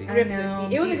 Rip Goosey. Rip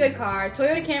Goosey. It was a good car.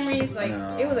 Toyota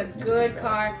Camrys, it was a good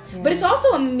car. Yeah. But it's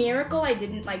also a miracle I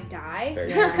didn't, die.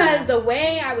 Because the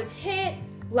way I was hit,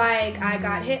 I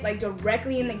got hit,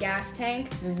 directly in the gas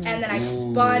tank, and then I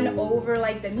spun over,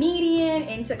 the median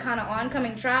into kind of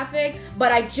oncoming traffic,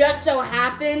 but my car just so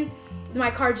happened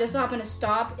to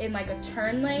stop in, a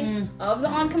turn lane of the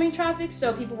oncoming traffic,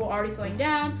 so people were already slowing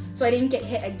down, so I didn't get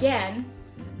hit again.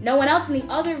 No one else in the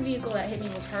other vehicle that hit me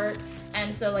was hurt,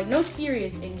 and so, no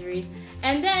serious injuries.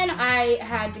 And then I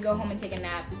had to go home and take a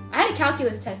nap. I had a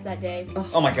calculus test that day.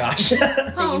 Oh my gosh.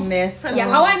 That you missed. Yeah,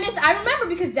 how I missed. I remember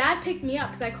because Dad picked me up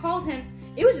because I called him.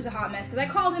 It was just a hot mess because I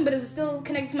called him, but it was still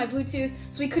connected to my Bluetooth,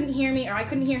 so he couldn't hear me, or I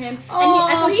couldn't hear him.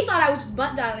 And so he thought I was just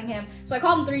butt dialing him. So I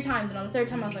called him 3 times, and on the 3rd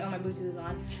time I was like, oh, my Bluetooth is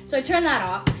on. So I turned that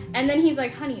off, and then he's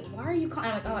like, honey, why are you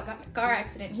calling? I'm like, oh, I got in a car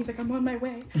accident. And he's like, I'm on my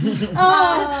way. And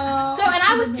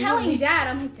I was telling Dad,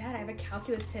 I'm like, Dad, I have a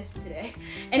calculus test today.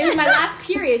 And it was my last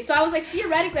period, so I was like,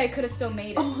 theoretically, I could have still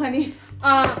made it. Oh, honey.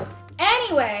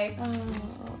 Anyway.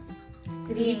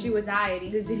 Did he hit you with anxiety?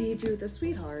 Did he hit you with a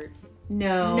sweetheart?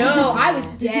 No. No, I was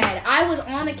dead. I was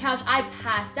on the couch. I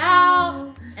passed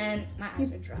out, and my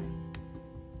eyes are dry.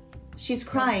 She's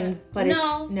crying, but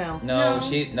No. it's no.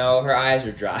 No, her eyes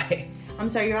are dry. I'm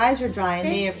sorry, your eyes are dry, and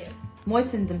they Thank have you.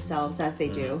 moistened themselves as they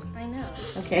do. I know.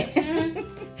 Okay.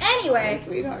 Anyway, Oh,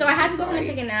 sweetheart, so I had I'm to go home and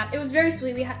sorry. take a nap. It was very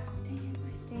sweet. We had dang it,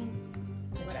 my stain.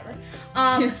 Whatever.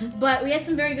 But we had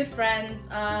some very good friends.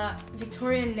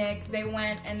 Victoria and Nick, they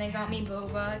went and they got me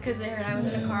boba because they heard I was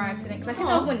in a car accident. Because I think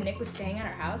that was when Nick was staying at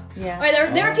our house. Yeah.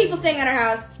 Or there were people staying at our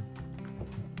house.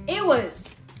 It was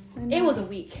a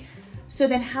week. So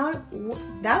then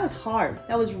that was hard.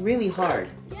 That was really hard.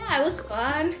 Yeah, it was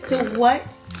fun. So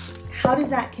how does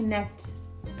that connect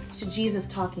to Jesus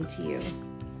talking to you?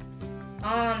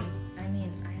 I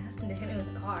mean, I asked him to hit me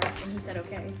with a car, and he said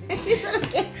okay. He said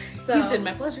okay. So He said,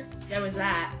 my pleasure. there was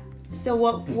that. So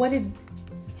what did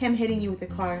him hitting you with the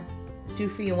car do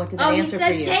for you, and what did that He answer said,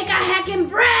 for you? take a heckin'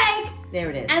 break There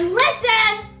it is. and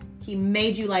listen. He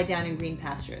made you lie down in green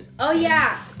pastures. Oh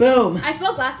yeah, Boom. I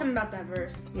spoke last time about that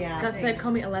verse. Yeah. God said,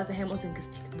 call me Eliza Hamilton because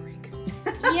take a break.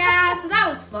 Yeah, so that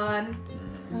was fun.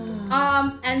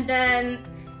 And then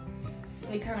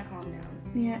we kind of calmed down.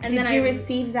 Yeah. And Did then you I-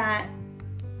 receive that?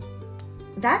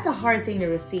 That's a hard thing to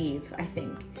receive, I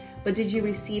think. But did you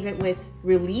receive it with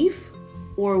relief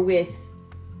or with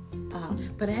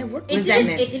But I have work. It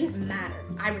Resentment. didn't matter.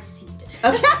 I received it.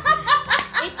 Okay.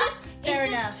 It just Fair it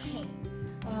just enough. came.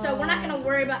 So we're not gonna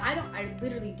worry about. I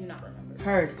literally do not remember.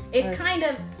 Heard. It's kind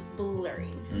of blurry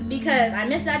because I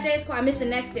missed that day of school. I missed the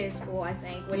next day of school. I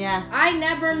think. Which Yeah. I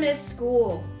never missed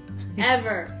school,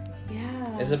 ever.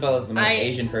 Yeah. Isabella's the most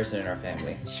Asian person in our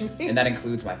family, and that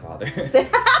includes my father. It's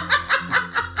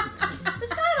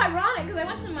kind of ironic because I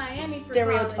went to Miami for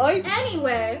Stereotype. college.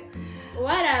 Anyway,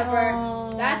 whatever.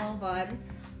 Aw. That's fun.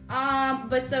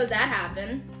 But so that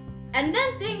happened. And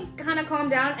then things kind of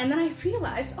calmed down, and then I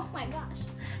realized, oh my gosh,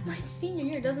 my senior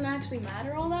year doesn't actually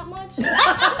matter all that much.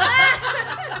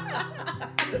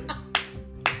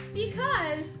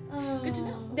 Because Good to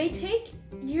know. they take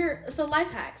so life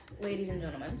hacks, ladies and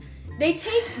gentlemen. They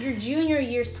take your junior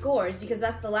year scores because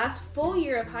that's the last full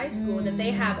year of high school that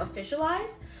they have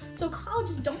officialized. So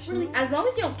colleges don't really, as long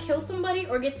as you don't kill somebody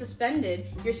or get suspended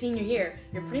your senior year,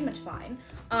 you're pretty much fine.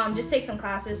 Just take some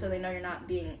classes so they know you're not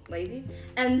being lazy.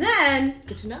 And then,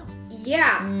 Good to know.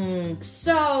 yeah.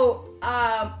 So,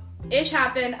 ish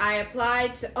happened. I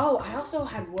applied to, I also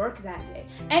had work that day.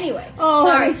 Anyway,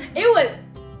 sorry. It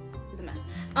was a mess.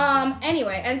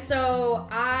 Anyway, and so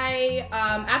I,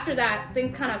 after that,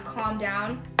 things kind of calmed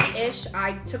down ish.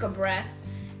 I took a breath,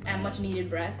 a much needed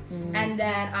breath. And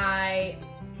then I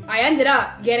ended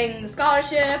up getting the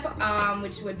scholarship,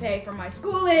 which would pay for my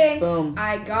schooling. Boom.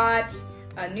 I got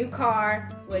a new car,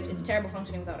 which is terrible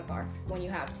functioning without a car when you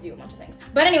have to do a bunch of things.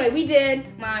 But anyway, we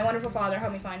did. My wonderful father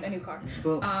helped me find a new car.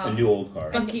 Boom. A new old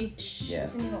car. Funky. Yeah.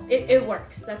 It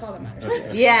works. That's all that matters.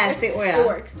 Okay. Yes, it will. It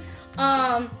works.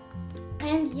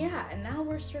 And now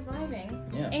we're surviving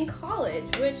in college,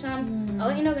 which I'll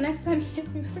let you know the next time he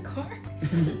hits me with a car.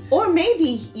 Or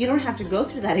maybe you don't have to go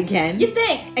through that again. You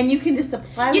think? And you can just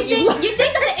apply You what think you learned.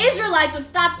 that the Israelites would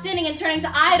stop sinning and turning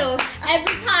to idols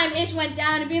every time Ish went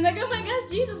down and being like, oh my gosh,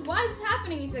 Jesus, why is this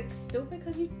happening? He's like, stupid,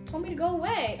 because you told me to go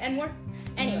away. And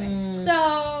anyway,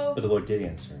 so... But the Lord did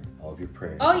answer all of your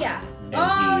prayers. Oh, yeah.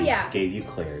 And he gave you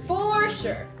clarity. For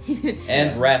sure.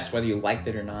 And rest, whether you liked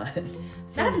it or not.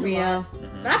 That happens a real.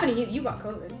 lot. That happened to you. You got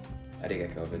COVID. I did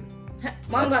get COVID.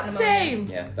 Mom got pneumonia. Same.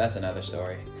 Yeah, that's another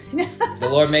story. The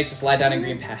Lord makes us lie down in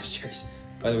green pastures,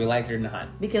 whether we like it or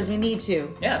not. Because we need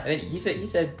to. Yeah, and he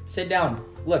said, sit down.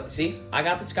 Look, see, I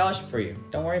got the scholarship for you.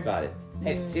 Don't worry about it.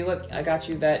 Hey, see, look, I got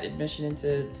you that admission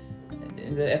into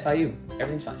FIU.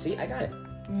 Everything's fine. See, I got it.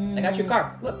 I got your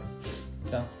car. Look.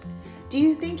 So. Do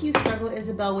you think you struggle,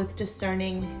 Isabel, with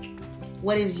discerning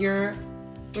what is your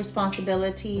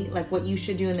responsibility, like what you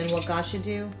should do and then what God should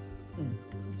do?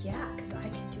 Yeah, because I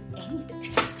can do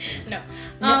anything. No.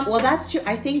 Well, that's true.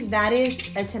 I think that is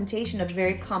a temptation of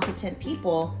very competent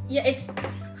people. Yeah, it's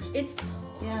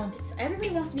everybody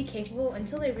wants to be capable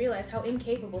until they realize how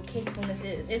incapable capableness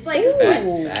is. It's like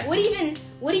Facts.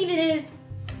 what even is.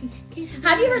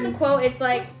 Have you heard the quote? It's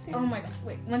like, oh my god,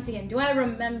 wait, once again, do I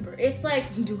remember? It's like,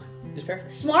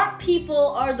 smart people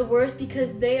are the worst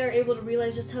because they are able to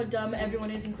realize just how dumb everyone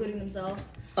is, including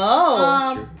themselves.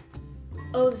 Oh.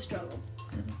 The struggle.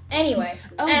 Anyway,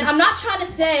 and I'm not trying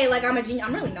to say like I'm a genius.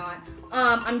 I'm really not.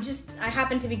 I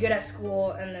happen to be good at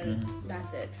school, and then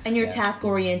that's it. And you're task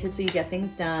oriented, so you get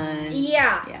things done.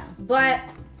 Yeah. Yeah. But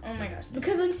oh my gosh,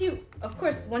 because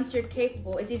once you're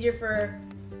capable, it's easier for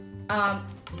a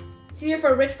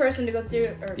rich person to go through.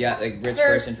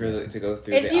 Person to go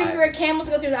through. It's easier for a camel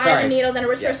to go through the eye of a needle than a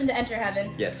rich person to enter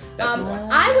heaven. Yes, that's the one.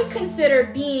 I would consider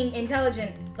being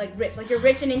intelligent like rich. Like you're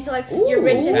rich in intellect. You're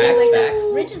rich in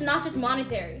facts. Rich is not just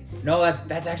monetary. No,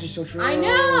 that's actually so true. I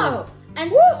know. And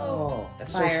Oh,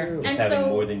 that's Fire. so true. It's And having so-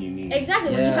 more than you need.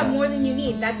 Exactly, when you have more than you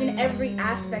need, that's in every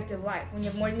aspect of life. When you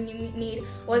have more than you need,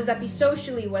 whether that be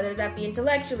socially, whether that be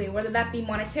intellectually, whether that be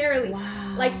monetarily.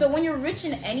 Wow. Like, so when you're rich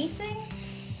in anything,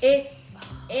 if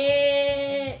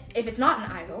it's not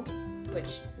an idol,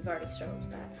 which we've already struggled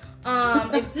with that,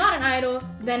 if it's not an idol,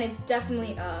 then it's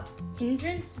definitely a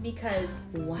hindrance because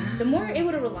the more you're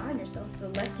able to rely on yourself, the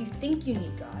less you think you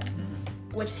need God.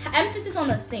 Which, emphasis on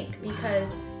the think,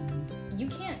 because you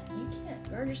can't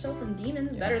guard yourself from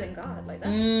demons better than God. Like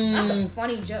that's a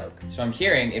funny joke. So I'm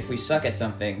hearing if we suck at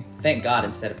something, thank God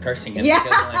instead of cursing Him. Yeah.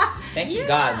 Because I'm like, thank you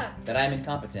God that I'm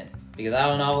incompetent. Because I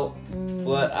don't know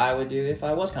what I would do if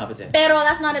I was competent. Pero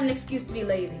that's not an excuse to be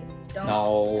lazy.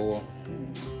 Don't.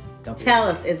 Don't be Tell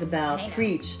lazy. us, Isabel. Hang on.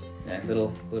 Preach. Yeah,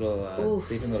 little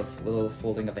sleeping, little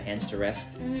folding of the hands to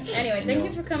rest. Anyway, thank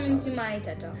you for coming to my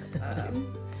TED Talk.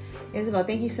 Isabel,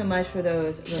 thank you so much for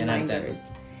those 10 out of 10. reminders.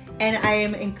 And I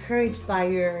am encouraged by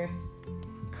your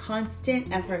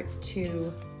constant efforts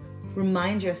to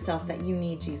remind yourself that you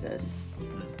need Jesus.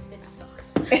 It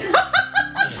sucks.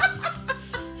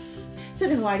 So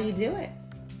then why do you do it?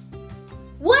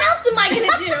 What else am I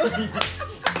gonna do?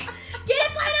 Get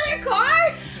it by another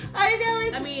car? I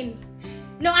know. I mean,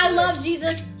 No, I love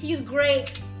Jesus. He's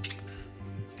great.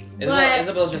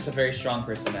 Isabel's just a very strong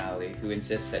personality who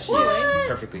insists that she is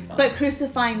perfectly fine. But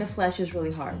crucifying the flesh is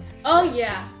really hard. Oh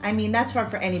yeah. I mean, that's hard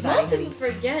for anybody. Most people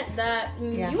forget that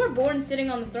you were born sitting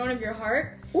on the throne of your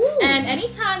heart. Ooh. And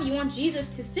anytime you want Jesus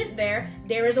to sit there,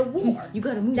 there is a war. you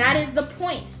gotta move. That is the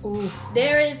point. Ooh.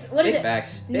 There is, what is Big it?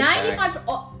 facts. Big 95, facts.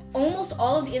 almost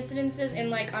all of the incidences in,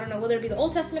 like, I don't know, whether it be the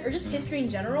Old Testament or just history in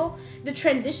general, the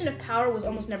transition of power was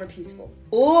almost never peaceful.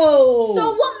 Oh.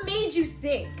 So what made you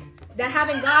think that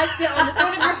having God sit on the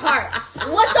throne of your heart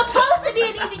was supposed to be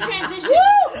an easy transition?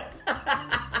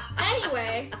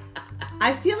 Anyway.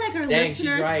 I feel like our Dang, she's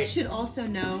listeners right. should also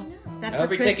know that I for hope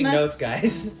you're Christmas, taking notes,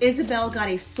 guys. Isabel got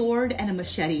a sword and a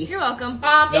machete. You're welcome.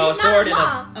 No, it's sword not and a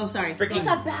mom. Oh, sorry. Freaking- It's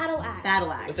a battle axe.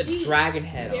 Battle axe. With a dragon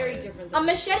head Very on it. different. A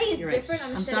machete is You're right. different. A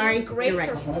I'm machete sorry. is great You're right.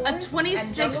 for A horse 26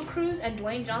 and Jungle Cruise and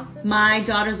Dwayne Johnson. My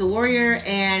daughter's a warrior,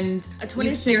 and A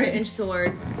you hear it. 26-inch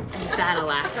sword and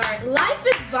battle axe. Sorry, life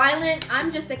is violent.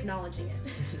 I'm just acknowledging it.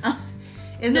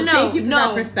 Isabel, thank you for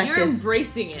that perspective. You're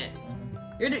embracing it.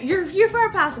 You're far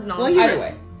past acknowledging.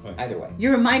 Well, Either way.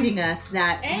 You're reminding us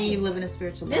that Hey, we live in a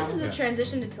spiritual This battle. is a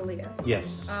transition to Talia.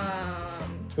 Yes.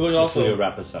 Who was Also, also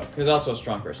wrap us up. who's also a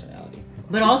strong personality.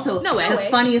 But also, No way. the No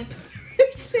way. funniest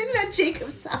person that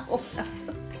Jacob Sowell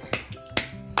knows.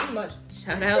 Too much.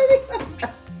 Shout out.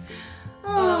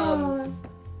 Oh,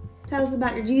 tell us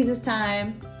about your Jesus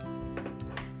time.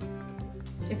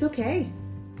 It's okay.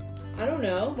 I don't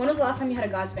know. When was the last time you had a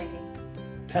God spanking?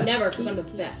 Never, because I'm the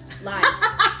best. Live.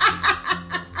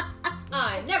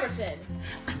 I never said.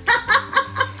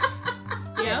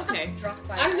 Yeah, okay. Struck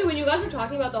by Actually, when you guys were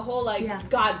talking about the whole, like, Yeah.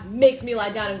 God makes me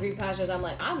lie down in green pastures, I'm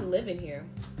like, I'm living here.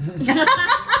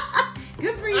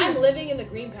 Good for you. I'm living in the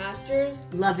green pastures.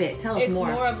 Love it. Tell us It's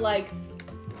more. more of, like,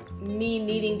 me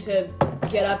needing to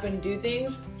get up and do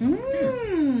things,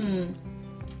 Mm.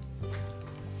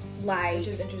 like which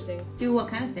is interesting. Do what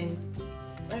kind of things?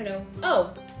 I don't know.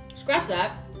 Oh, scratch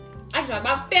that. I can talk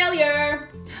about failure,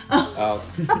 Oh.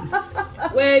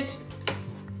 which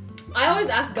I always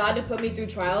ask God to put me through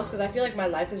trials because I feel like my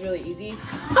life is really easy.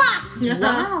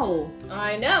 Wow.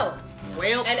 I know.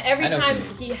 Well, And every I know what time you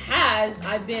mean. he has,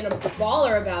 I've been a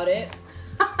baller about it.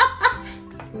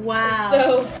 Wow.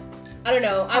 So, I don't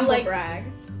know. I'm like, brag.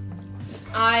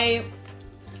 I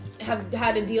have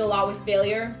had to deal a lot with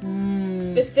failure,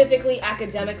 specifically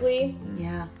academically.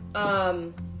 Yeah.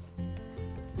 But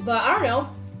I don't know.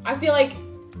 I feel like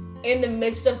in the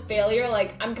midst of failure,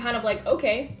 like I'm kind of like,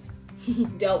 okay,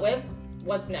 dealt with.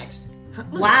 What's next?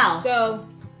 Wow. So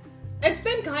it's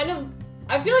been kind of.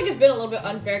 I feel like it's been a little bit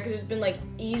unfair because it's been like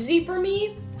easy for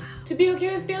me to be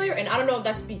okay with failure, and I don't know if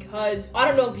that's because I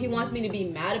don't know if he wants me to be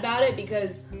mad about it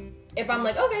because if I'm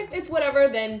like, okay, it's whatever,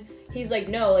 then he's like,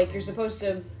 no, like you're supposed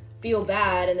to feel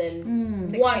bad and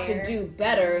then want care. to do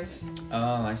better.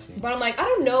 Oh, I see. But I'm like, I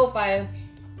don't know if I.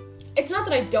 It's not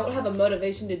that I don't have a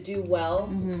motivation to do well,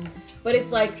 but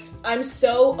it's like I'm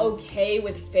so okay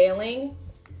with failing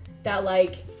that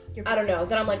like I don't know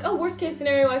that I'm like, oh, worst case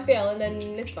scenario, I fail and then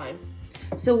it's fine.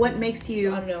 So what makes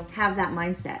you I don't know. have that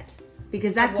mindset?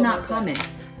 Because that's what not mindset? common.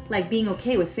 Like being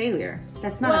okay with failure.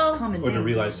 That's not Well- a common Or thing. to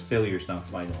realize failure is not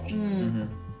final.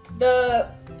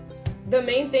 The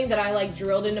main thing that I like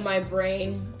drilled into my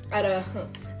brain at a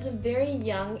very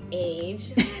young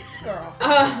age,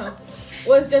 girl,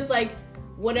 was just like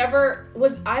whatever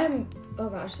was oh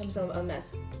gosh, I'm so a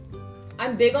mess.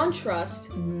 I'm big on trust.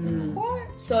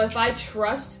 So if I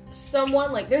trust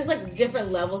someone, like there's like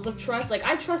different levels of trust. Like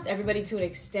I trust everybody to an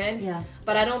extent, Yeah.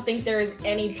 but I don't think there is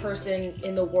any person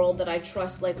in the world that I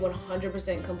trust like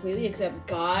 100% completely except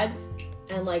God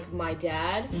and like my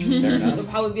dad. Fair Would enough.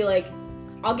 probably be like,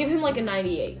 I'll give him like a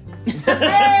 98.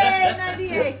 Hey,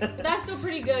 98. But that's still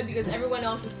pretty good because everyone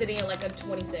else is sitting at like a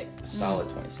 26. Solid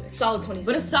 26. Solid 26.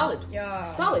 but it's solid. Yeah.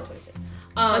 solid 26.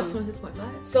 Like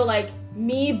 26.5. So like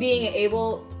me being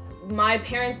able, my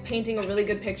parents painting a really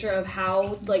good picture of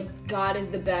how like God is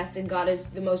the best and God is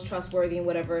the most trustworthy and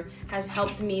whatever has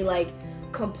helped me like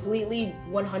completely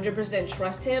 100%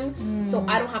 trust him. So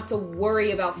I don't have to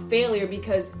worry about failure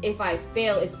because if I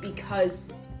fail, it's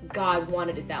because God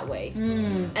wanted it that way.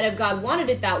 And if God wanted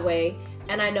it that way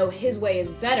and I know his way is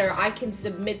better, I can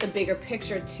submit the bigger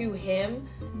picture to him.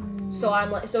 So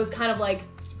I'm like, so it's kind of like,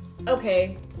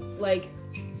 okay, like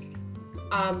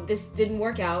this didn't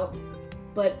work out,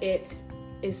 but it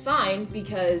is fine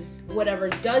because whatever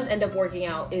does end up working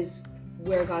out is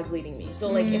where God's leading me. So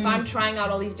like if I'm trying out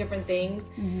all these different things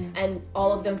and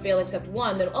all of them fail except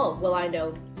one, then oh well, I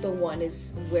know the one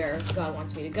is where God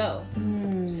wants me to go.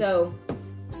 So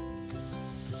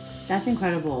That's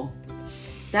incredible.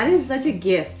 That is such a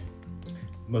gift.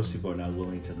 Most people are not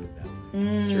willing to live that way.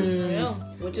 I know,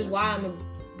 which is why I'm a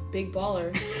big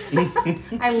baller.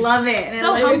 I love it. And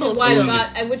So I love Which is why too.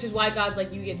 God, and which is why God's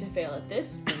like, you get to fail at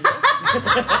this. And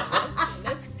this, and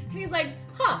this, and he's like,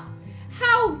 huh?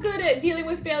 How good at dealing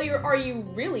with failure are you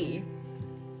really?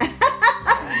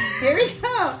 Here we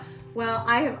go. Well,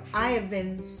 I have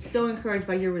been so encouraged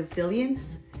by your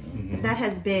resilience. That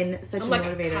has been such I'm a like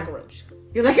motivator. a cockroach.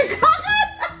 You're like a cockroach.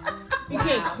 You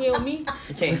can't kill me.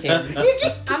 You can't kill me.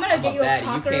 I'm gonna get you a baddie. You can't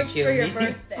cockroach kill for your me.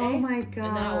 birthday. Oh my that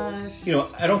gosh. You know,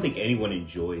 I don't think anyone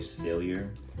enjoys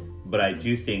failure, but I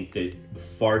do think that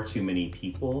far too many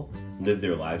people live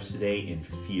their lives today in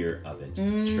fear of it.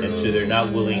 And so they're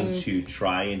not willing to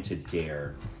try and to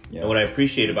dare. Yeah. And what I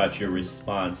appreciate about your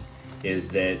response is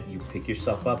that you pick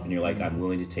yourself up and you're like, I'm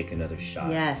willing to take another shot.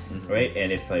 Yes. Right?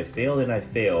 And if I fail, then I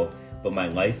fail, but my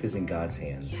life is in God's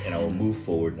hands and I will move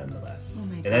forward nonetheless. Oh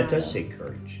my and that God. does take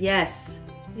courage. Yes.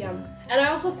 Yeah. And I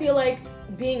also feel like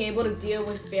being able to deal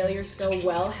with failure so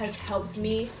well has helped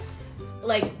me,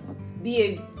 like, be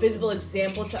a visible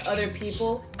example to other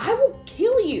people. I will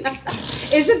kill you.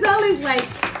 Isabel is like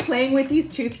playing with these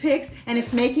toothpicks and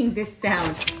it's making this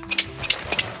sound.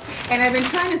 And I've been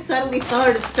trying to subtly tell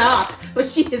her to stop, but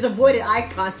she has avoided eye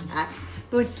contact.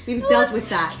 But we've dealt with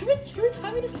that. You were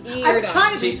telling me to stop. You're I'm done.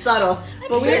 trying to be subtle,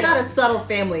 but we're You're not a subtle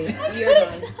family. You're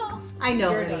done. I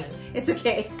know, You're honey. done. It's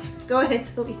okay. Go ahead, I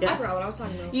Talia. forgot what I was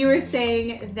talking about. You were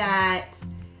saying that.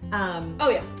 Oh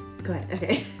yeah. Go ahead.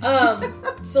 Okay.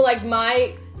 So like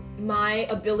my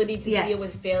ability to Yes. deal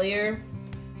with failure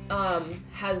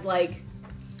has like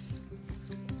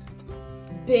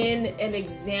been an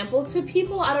example to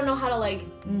people. I don't know how to like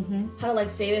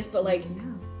say this, but like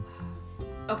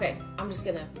okay, I'm just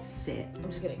gonna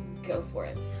go for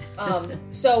it.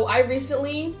 So I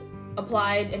recently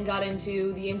applied and got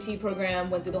into the EMT program,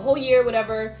 went through the whole year,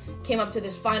 whatever, came up to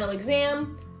this final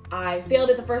exam. I failed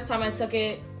it the first time I took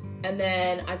it, and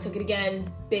then I took it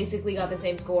again, basically got the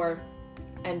same score,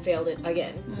 and failed it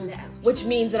again. Which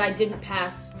means that I didn't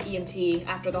pass EMT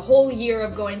after the whole year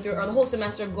of going through, or the whole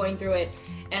semester of going through it,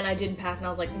 and I didn't pass, and I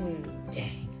was like,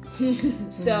 dang.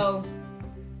 So,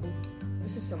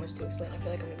 this is so much to explain. I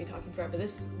feel like I'm going to be talking forever.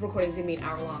 This recording is going to be an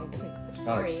hour long. It's Sorry.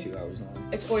 probably 2 hours long.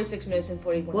 It's 46 minutes and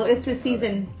 41 Well, seconds. it's the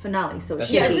season finale, so it That's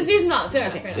should Yeah, be. it's the season finale. Fair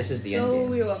enough, Okay. fair enough. This is the So end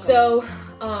game. you're welcome. So,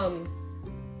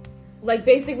 like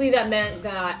basically that meant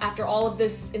that after all of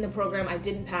this in the program, I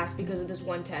didn't pass because of this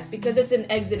one test, because it's an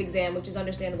exit exam, which is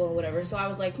understandable and whatever. So I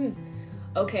was like,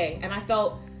 okay. And I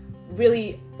felt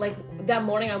really like that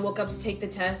morning I woke up to take the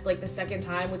test like the second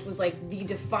time, which was like the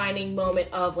defining moment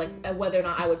of like whether or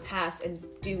not I would pass and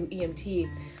do EMT.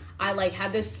 I like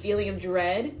had this feeling of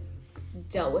dread,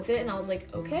 dealt with it, and I was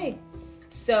like, okay.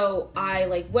 So I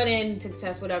like went in, took the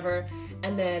test, whatever,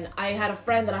 and then I had a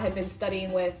friend that I had been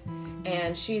studying with,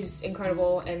 and she's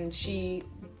incredible and she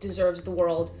deserves the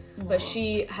world. But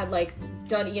she had like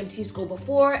done EMT school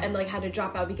before and like had to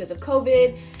drop out because of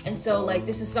COVID. And so like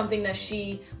this is something that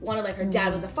she wanted. Like her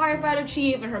dad was a firefighter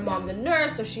chief and her mom's a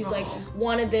nurse, so she's like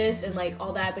wanted this and like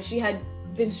all that. But she had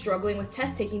been struggling with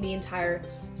test taking the entire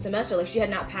semester. Like she had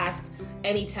not passed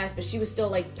any test, but she was still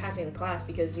like passing the class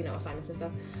because, you know, assignments and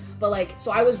stuff. But like,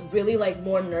 so I was really like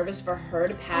more nervous for her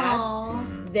to pass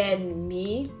than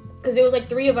me, because it was like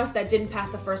 3 of us that didn't pass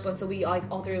the first one, so we like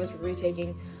all 3 of us were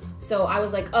retaking. So I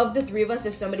was like, of the 3 of us,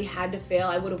 if somebody had to fail,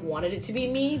 I would have wanted it to be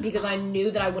me, because I knew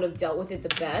that I would have dealt with it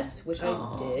the best, which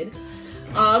I did.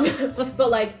 But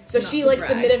like, so she like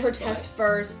submitted her test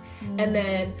first, and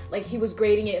then like he was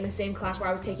grading it in the same class where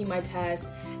I was taking my test,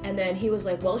 and then he was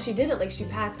like, well, she did it, like she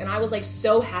passed. And I was like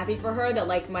so happy for her that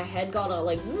like my head got all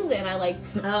like zzz, and I like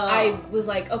I was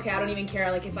like, okay, I don't even care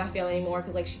like if I fail anymore,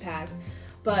 because like she passed.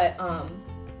 But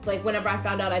like whenever I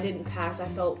found out I didn't pass, I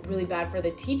felt really bad for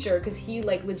the teacher, because he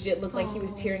like legit looked like he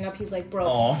was tearing up. He's like,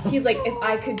 bro, he's like, if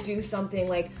I could do something,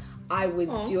 like I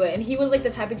would do it. And he was like the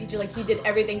type of teacher, like he did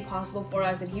everything possible for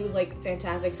us, and he was like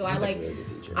fantastic. So I like, really good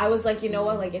teacher. I was like, you know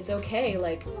what, like it's okay,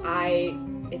 like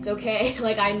it's okay.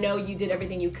 Like I know you did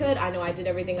everything you could. I know I did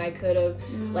everything I could have.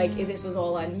 Like this was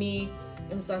all on me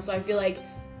and stuff. So I feel like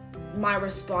my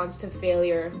response to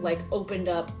failure like opened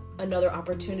up another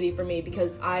opportunity for me,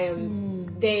 because I am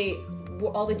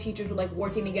all the teachers were like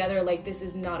working together, like this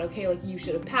is not okay, like you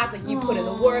should have passed, like you put in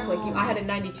the work, like I had a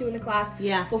 92 in the class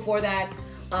before that,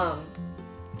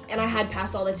 and I had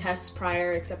passed all the tests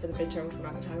prior except for the midterm, which we're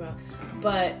not gonna talk about.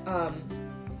 But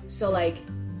so like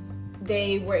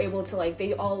they were able to like,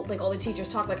 they all like, all the teachers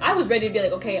talked, like I was ready to be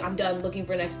like, okay, I'm done looking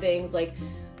for next things, like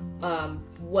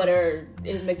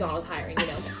is McDonald's hiring, you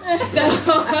know? So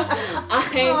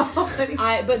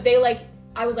but they like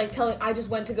I was like I just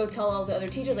went to go tell all the other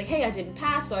teachers like, hey, I didn't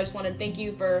pass, so I just wanted to thank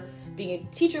you for being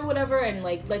a teacher or whatever, and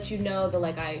like let you know that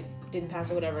like I didn't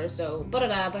pass or whatever. So a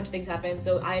bunch of things happened.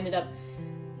 So I ended up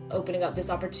opening up this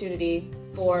opportunity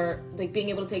for like being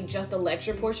able to take just the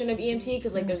lecture portion of EMT,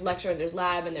 because like there's lecture and there's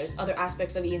lab and there's other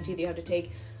aspects of EMT that you have to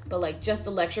take, but like just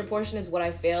the lecture portion is what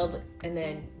I failed, and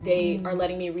then they are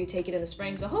letting me retake it in the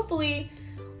spring. So hopefully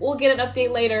we'll get an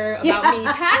update later about me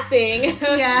passing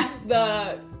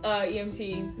the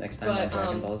EMT Next time on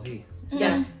Dragon Ball Z.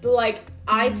 Yeah, but like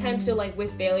I tend to like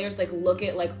with failures like look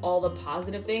at like all the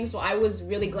positive things. So I was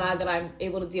really glad that I'm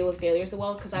able to deal with failures so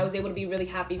well, because I was able to be really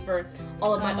happy for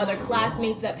all of my other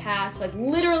classmates that passed. Like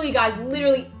literally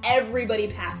everybody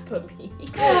passed but me.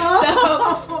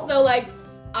 so like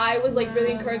I was like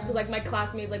really encouraged, because like my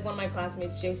classmates, like one of my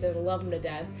classmates, Jason, love him to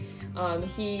death.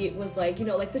 He was like, you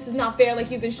know, like, this is not fair.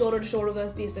 Like, you've been shoulder to shoulder with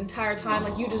us this entire time.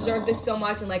 Like, you deserve this so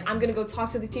much. And like, I'm gonna go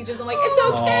talk to the teachers. I'm like,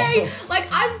 it's okay. Like,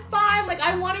 I'm fine. Like,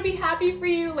 I want to be happy for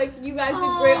you. Like, you guys did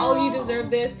great. All of you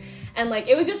deserve this. And like,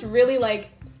 it was just really like,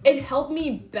 it helped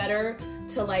me better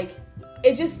to like,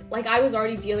 it just, like, I was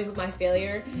already dealing with my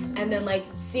failure, and then, like,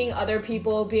 seeing other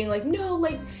people being like, no,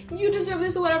 like, you deserve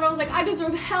this or whatever. I was like, I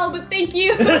deserve hell, but thank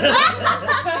you.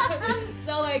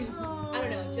 So, like, I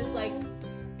don't know, just, like,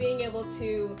 being able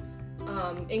to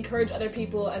encourage other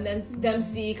people, and then them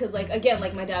see, because, like, again,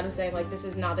 like my dad was saying, like, this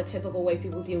is not the typical way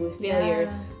people deal with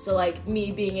failure. So, like,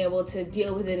 me being able to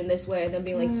deal with it in this way, and then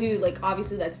being like, dude, like,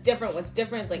 obviously that's different. What's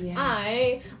different? It's like,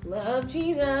 I love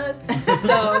Jesus.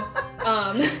 So,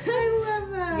 I love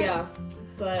that. Yeah,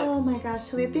 but oh my gosh,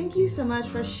 Talia, thank you so much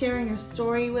for sharing your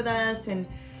story with us, and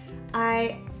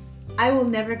I will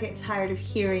never get tired of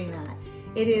hearing that.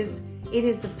 It is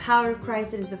the power of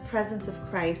Christ, it is the presence of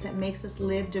Christ that makes us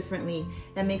live differently,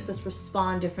 that makes us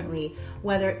respond differently,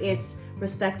 whether it's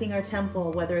respecting our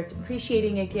temple, whether it's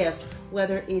appreciating a gift,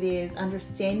 whether it is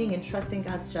understanding and trusting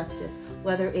God's justice,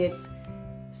 whether it's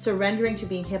surrendering to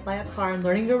being hit by a car and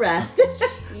learning to rest,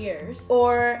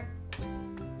 or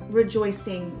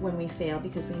rejoicing when we fail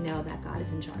because we know that God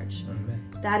is in charge. Amen.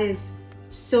 That is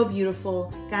so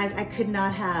beautiful. Guys, I could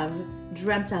not have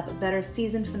dreamt up a better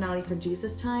season finale for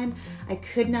Jesus Time. I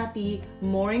could not be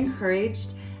more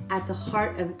encouraged at the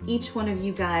heart of each one of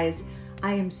you guys.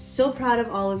 I am so proud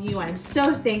of all of you. I'm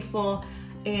so thankful.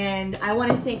 And I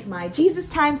want to thank my Jesus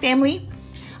Time family,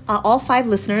 all 5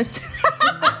 listeners.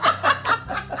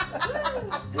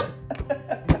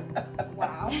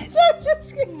 Wow. I'm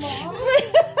just kidding. Mom.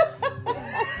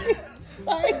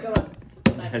 Sorry. Go on.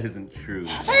 That isn't true.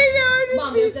 I know.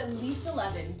 Mom, there's at least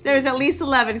 11. There's at least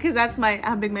 11, because that's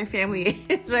how big my family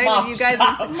is, right? Mom, you guys.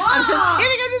 stop. I'm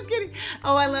just kidding.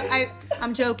 Oh,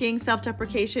 I'm joking.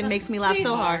 Self-deprecation makes me laugh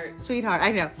so hard. Sweetheart,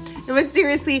 I know. But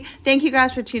seriously, thank you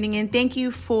guys for tuning in. Thank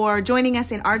you for joining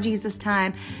us in our Jesus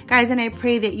Time. Guys, and I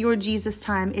pray that your Jesus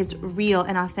Time is real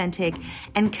and authentic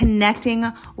and connecting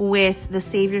with the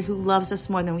Savior who loves us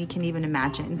more than we can even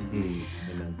imagine. Amen.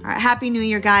 All right, Happy New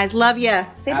Year, guys. Love ya.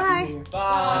 Say bye.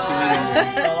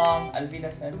 Bye. So long.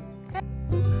 Alvida said.